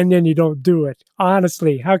and then you don't do it,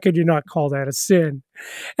 honestly, how could you not call that a sin?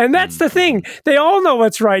 And that's the thing. They all know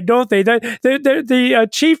what's right, don't they? The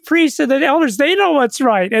chief priests and the elders, they know what's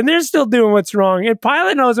right, and they're still doing what's wrong. And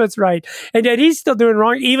Pilate knows what's right, and yet he's still doing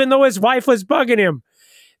wrong, even though his wife was bugging him.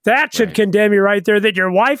 That should condemn you right there, that your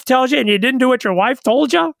wife tells you and you didn't do what your wife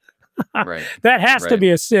told you. Right. That has to be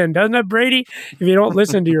a sin, doesn't it, Brady? If you don't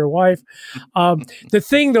listen to your wife. The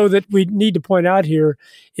thing, though, that we need to point out here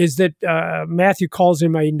is that Matthew calls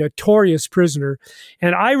him a notorious prisoner.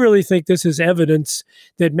 And I really think this is evidence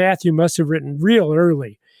that Matthew must have written real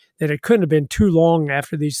early, that it couldn't have been too long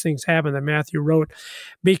after these things happened that Matthew wrote,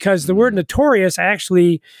 because the word notorious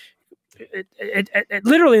actually, it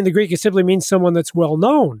literally in the Greek, it simply means someone that's well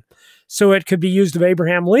known. So it could be used of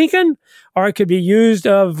Abraham Lincoln, or it could be used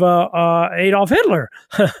of Adolf Hitler.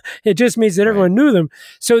 It just means that everyone knew them.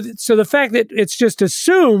 So the fact that it's just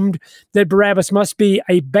assumed that Barabbas must be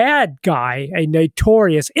a bad guy, a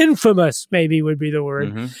notorious, infamous, maybe would be the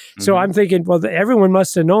word. So I'm thinking, well, everyone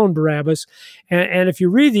must have known Barabbas. And if you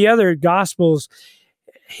read the other Gospels,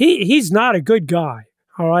 he's not a good guy,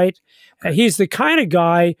 all right? He's the kind of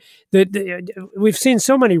guy that we've seen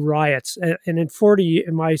so many riots, and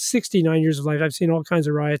in my 69 years of life, I've seen all kinds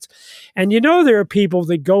of riots. And there are people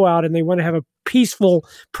that go out and they want to have a peaceful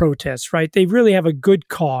protest, right? They really have a good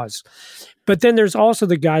cause. But then there's also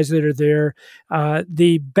the guys that are there,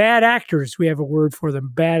 the bad actors, we have a word for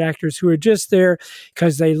them, bad actors who are just there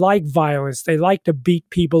because they like violence. They like to beat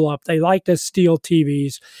people up. They like to steal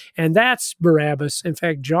TVs. And that's Barabbas. In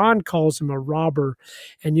fact, John calls him a robber.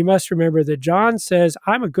 And you must remember that John says,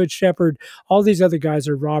 I'm a good shepherd. All these other guys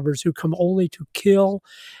are robbers who come only to kill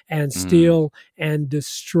and steal and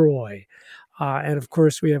destroy. And of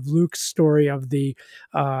course, we have Luke's story of the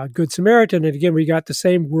Good Samaritan. And again, we got the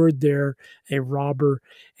same word there, a robber.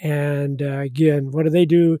 And again, what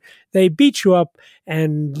do? They beat you up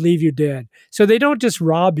and leave you dead. So they don't just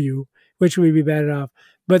rob you, which would be bad enough,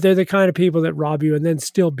 but they're the kind of people that rob you and then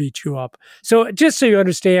still beat you up. So just so you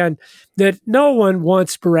understand that no one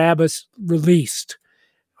wants Barabbas released.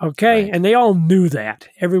 Okay? Right. And they all knew that.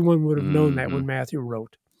 Everyone would have known that when Matthew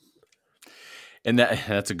wrote. And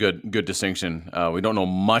that's a good distinction. We don't know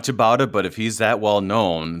much about it, but if he's that well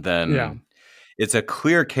known, then it's a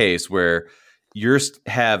clear case where you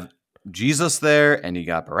have Jesus there and you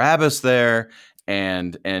got Barabbas there,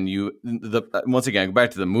 and once again, go back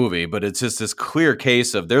to the movie, but it's just this clear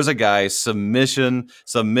case of there's a guy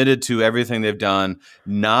submitted to everything they've done,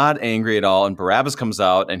 not angry at all, and Barabbas comes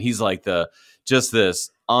out and he's like this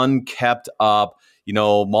unkept up,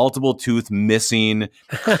 multiple tooth missing,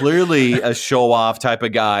 clearly a show off type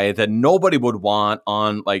of guy that nobody would want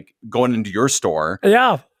on like going into your store.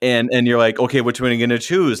 Yeah. And you're like, okay, which one are you going to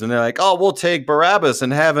choose? And they're like, oh, we'll take Barabbas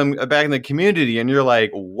and have him back in the community. And you're like,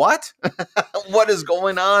 what? What is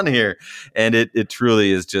going on here? And it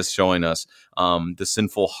truly is just showing us the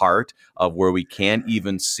sinful heart of where we can't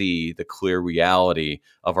even see the clear reality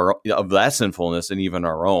of that sinfulness and even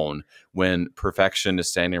our own, when perfection is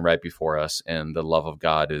standing right before us and the love of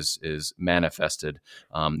God is manifested,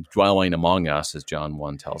 dwelling among us, as John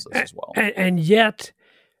 1 tells us as well. And yet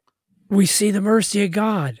we see the mercy of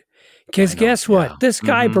God. Because guess what? Yeah. This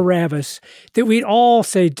guy, Barabbas, that we'd all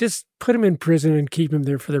say, just put him in prison and keep him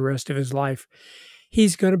there for the rest of his life.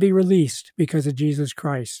 He's going to be released because of Jesus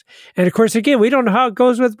Christ. And of course, again, we don't know how it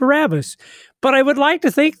goes with Barabbas. But I would like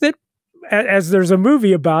to think that, as there's a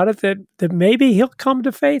movie about it, that maybe he'll come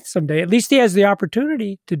to faith someday. At least he has the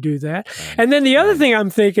opportunity to do that. Right. And then the other thing I'm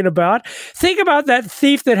thinking about, think about that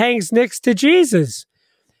thief that hangs next to Jesus.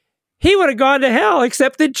 He would have gone to hell,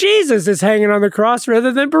 except that Jesus is hanging on the cross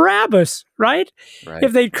rather than Barabbas, right?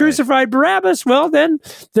 If they'd crucified Barabbas, well, then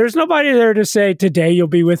there's nobody there to say, today you'll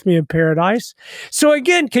be with me in paradise. So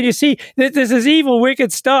again, can you see that this is evil,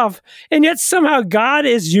 wicked stuff, and yet somehow God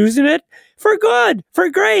is using it for good, for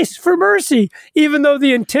grace, for mercy, even though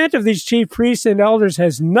the intent of these chief priests and elders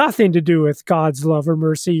has nothing to do with God's love or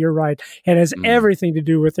mercy. You're right. It has everything to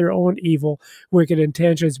do with their own evil, wicked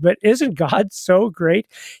intentions. But isn't God so great?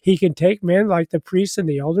 He can take men like the priests and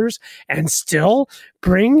the elders and still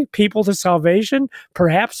bring people to salvation,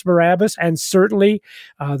 perhaps Barabbas, and certainly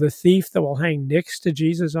the thief that will hang next to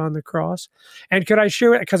Jesus on the cross. And could I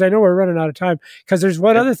share it? Because I know we're running out of time, because there's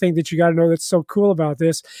one other thing that you got to know that's so cool about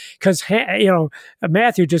this, because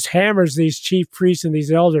Matthew just hammers these chief priests and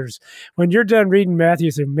these elders. When you're done reading Matthew,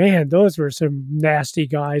 you say, man, those were some nasty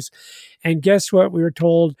guys. And guess what we were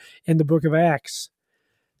told in the book of Acts?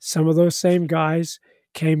 Some of those same guys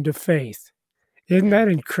came to faith. Isn't that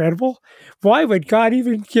incredible? Why would God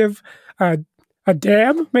even give a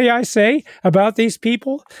damn, may I say, about these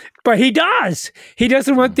people? But he does. He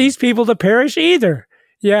doesn't want these people to perish either.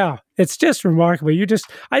 Yeah, it's just remarkable.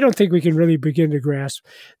 I don't think we can really begin to grasp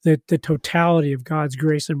the totality of God's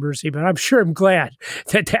grace and mercy, but I'm sure I'm glad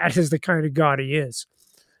that is the kind of God he is.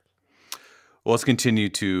 Well, let's continue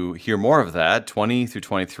to hear more of that. 20 through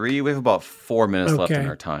 23. We have about 4 minutes left in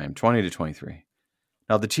our time. 20 to 23.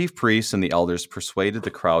 Now, the chief priests and the elders persuaded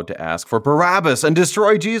the crowd to ask for Barabbas and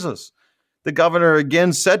destroy Jesus. The governor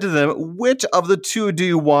again said to them, which of the two do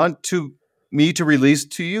you want me to release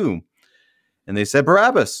to you? And they said,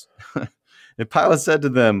 Barabbas. And Pilate said to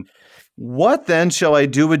them, what then shall I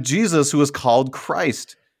do with Jesus, who is called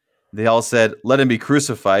Christ? They all said, let him be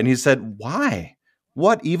crucified. And he said, why?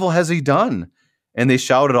 What evil has he done? And they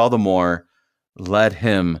shouted all the more, let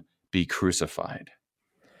him be crucified.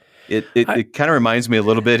 It kind of reminds me a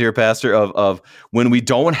little bit here, Pastor, of when we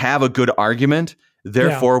don't have a good argument,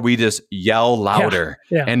 therefore we just yell louder.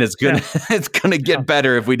 And it's gonna get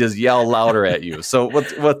better if we just yell louder at you. So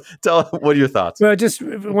what are your thoughts? Well, just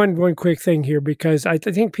one quick thing here, because I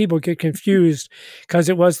think people get confused, because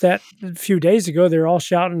it was that a few days ago they're all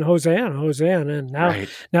shouting Hosanna, Hosanna, and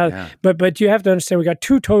now but you have to understand, we got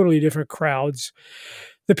two totally different crowds.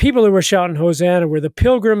 The people who were shouting Hosanna were the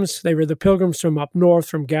pilgrims. They were the pilgrims from up north,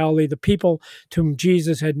 from Galilee, the people to whom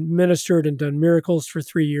Jesus had ministered and done miracles for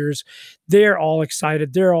 3 years. They're all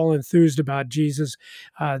excited. They're all enthused about Jesus.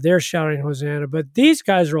 They're shouting Hosanna. But these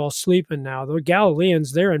guys are all sleeping now. The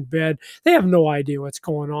Galileans, they're in bed. They have no idea what's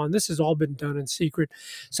going on. This has all been done in secret.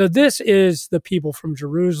 So this is the people from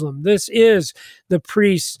Jerusalem. This is the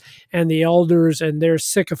priests and the elders and their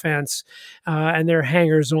sycophants and their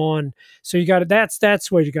hangers-on. So you got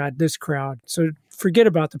that's what you got, this crowd. So forget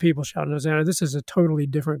about the people shouting Hosanna. This is a totally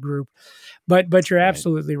different group. But you're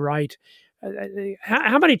absolutely right.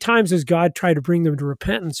 How many times has God tried to bring them to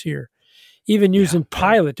repentance here? Even using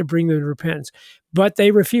Pilate to bring them to repentance. But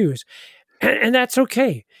they refuse. And that's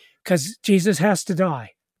okay, because Jesus has to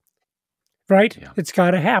die. Right? Yeah. It's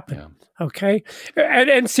got to happen. Yeah. Okay?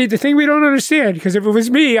 And see, the thing we don't understand, because if it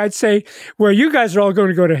was me, I'd say, well, you guys are all going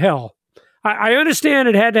to go to hell. I understand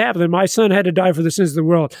it had to happen, that my son had to die for the sins of the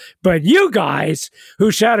world. But you guys who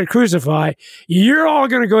shouted crucify, you're all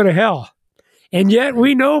going to go to hell. And yet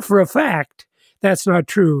we know for a fact that's not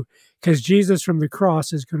true, because Jesus from the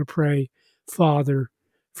cross is going to pray, Father,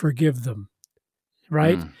 forgive them.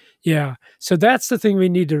 Right? Yeah. So that's the thing we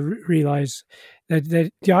need to realize,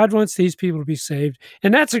 that God wants these people to be saved.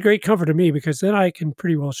 And that's a great comfort to me, because then I can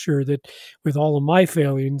pretty well sure that with all of my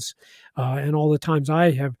failings and all the times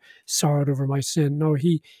I have sorrowed over my sin, no,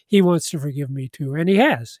 he wants to forgive me too. And he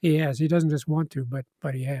has. He doesn't just want to,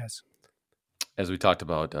 but he has. As we talked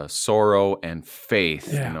about sorrow and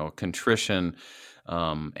faith, contrition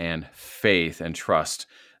and faith and trust.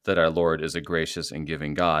 that our Lord is a gracious and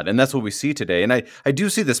giving God. And that's what we see today. And I do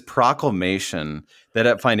see this proclamation that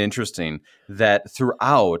I find interesting, that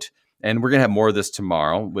throughout, and we're going to have more of this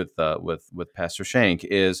tomorrow with Pastor Shank,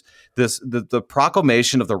 is the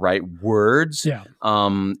proclamation of the right words,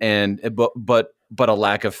 but a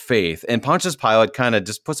lack of faith. And Pontius Pilate kind of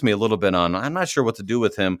just puts me a little bit on, I'm not sure what to do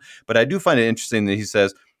with him, but I do find it interesting that he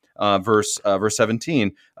says, verse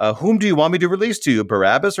 17, whom do you want me to release to you,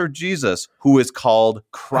 Barabbas or Jesus, who is called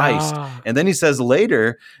Christ? And then he says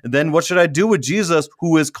later, then what should I do with Jesus,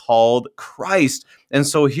 who is called Christ? And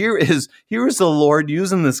so here is the Lord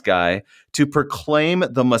using this guy to proclaim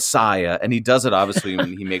the Messiah. And he does it, obviously,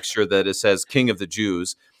 when he makes sure that it says King of the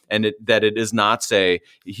Jews, and that it does not say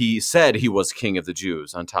he said he was King of the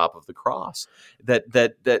Jews on top of the cross.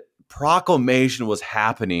 That proclamation was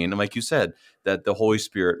happening, and like you said, that the Holy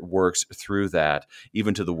Spirit works through that,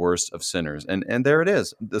 even to the worst of sinners. And there it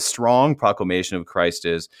is. The strong proclamation of Christ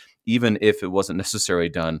is, even if it wasn't necessarily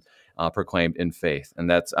done, proclaimed in faith. And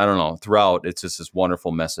that's, I don't know, throughout, it's just this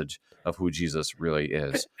wonderful message of who Jesus really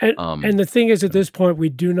is. And the thing is, at this point, we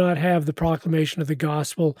do not have the proclamation of the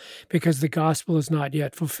gospel because the gospel is not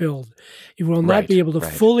yet fulfilled. You will not be able to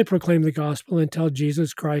fully proclaim the gospel until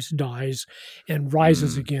Jesus Christ dies and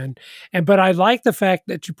rises again. But I like the fact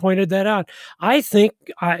that you pointed that out. I think,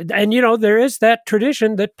 there is that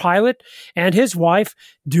tradition that Pilate and his wife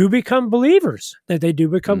do become believers, that they do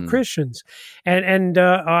become Christians. And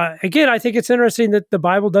again, I think it's interesting that the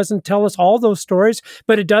Bible doesn't tell us all those stories,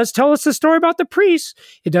 but it does tell us the story about the priests.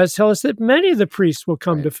 It does tell us that many of the priests will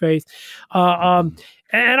come to faith. And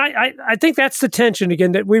I think that's the tension,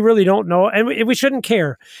 again, that we really don't know, and we shouldn't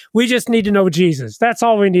care. We just need to know Jesus. That's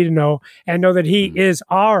all we need to know, and know that he is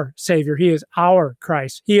our Savior. He is our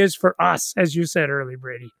Christ. He is for us, as you said earlier,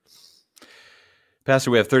 Brady.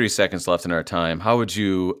 Pastor, we have 30 seconds left in our time. How would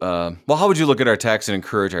you look at our text and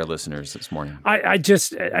encourage our listeners this morning?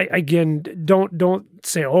 Again, don't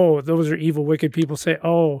say, oh, those are evil, wicked people. Say,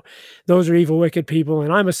 oh, those are evil, wicked people,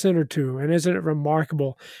 and I'm a sinner too. And isn't it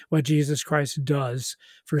remarkable what Jesus Christ does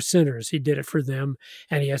for sinners? He did it for them,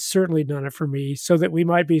 and he has certainly done it for me, so that we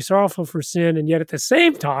might be sorrowful for sin, and yet at the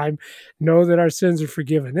same time know that our sins are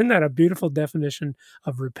forgiven. Isn't that a beautiful definition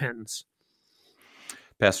of repentance?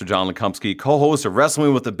 Pastor John Lekumsky, co-host of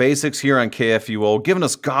Wrestling with the Basics here on KFUO, giving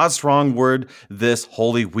us God's strong word this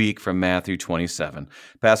Holy Week from Matthew 27.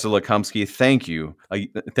 Pastor Lekumsky, thank you.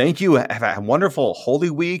 Thank you. Have a wonderful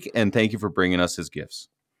Holy Week, and thank you for bringing us his gifts.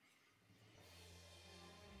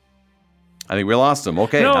 I think we lost him.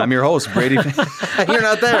 Okay, no. I'm your host, Brady. You're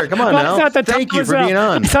not there. Come on now. Thank you for being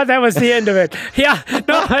on. I thought that was the end of it. Yeah.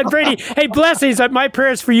 No, Brady, hey, blessings. My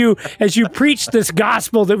prayers for you as you preach this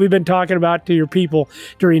gospel that we've been talking about to your people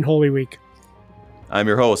during Holy Week. I'm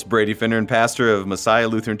your host, Brady Finner, pastor of Messiah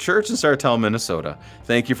Lutheran Church in Sartell, Minnesota.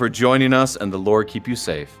 Thank you for joining us, and the Lord keep you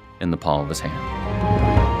safe in the palm of his hand.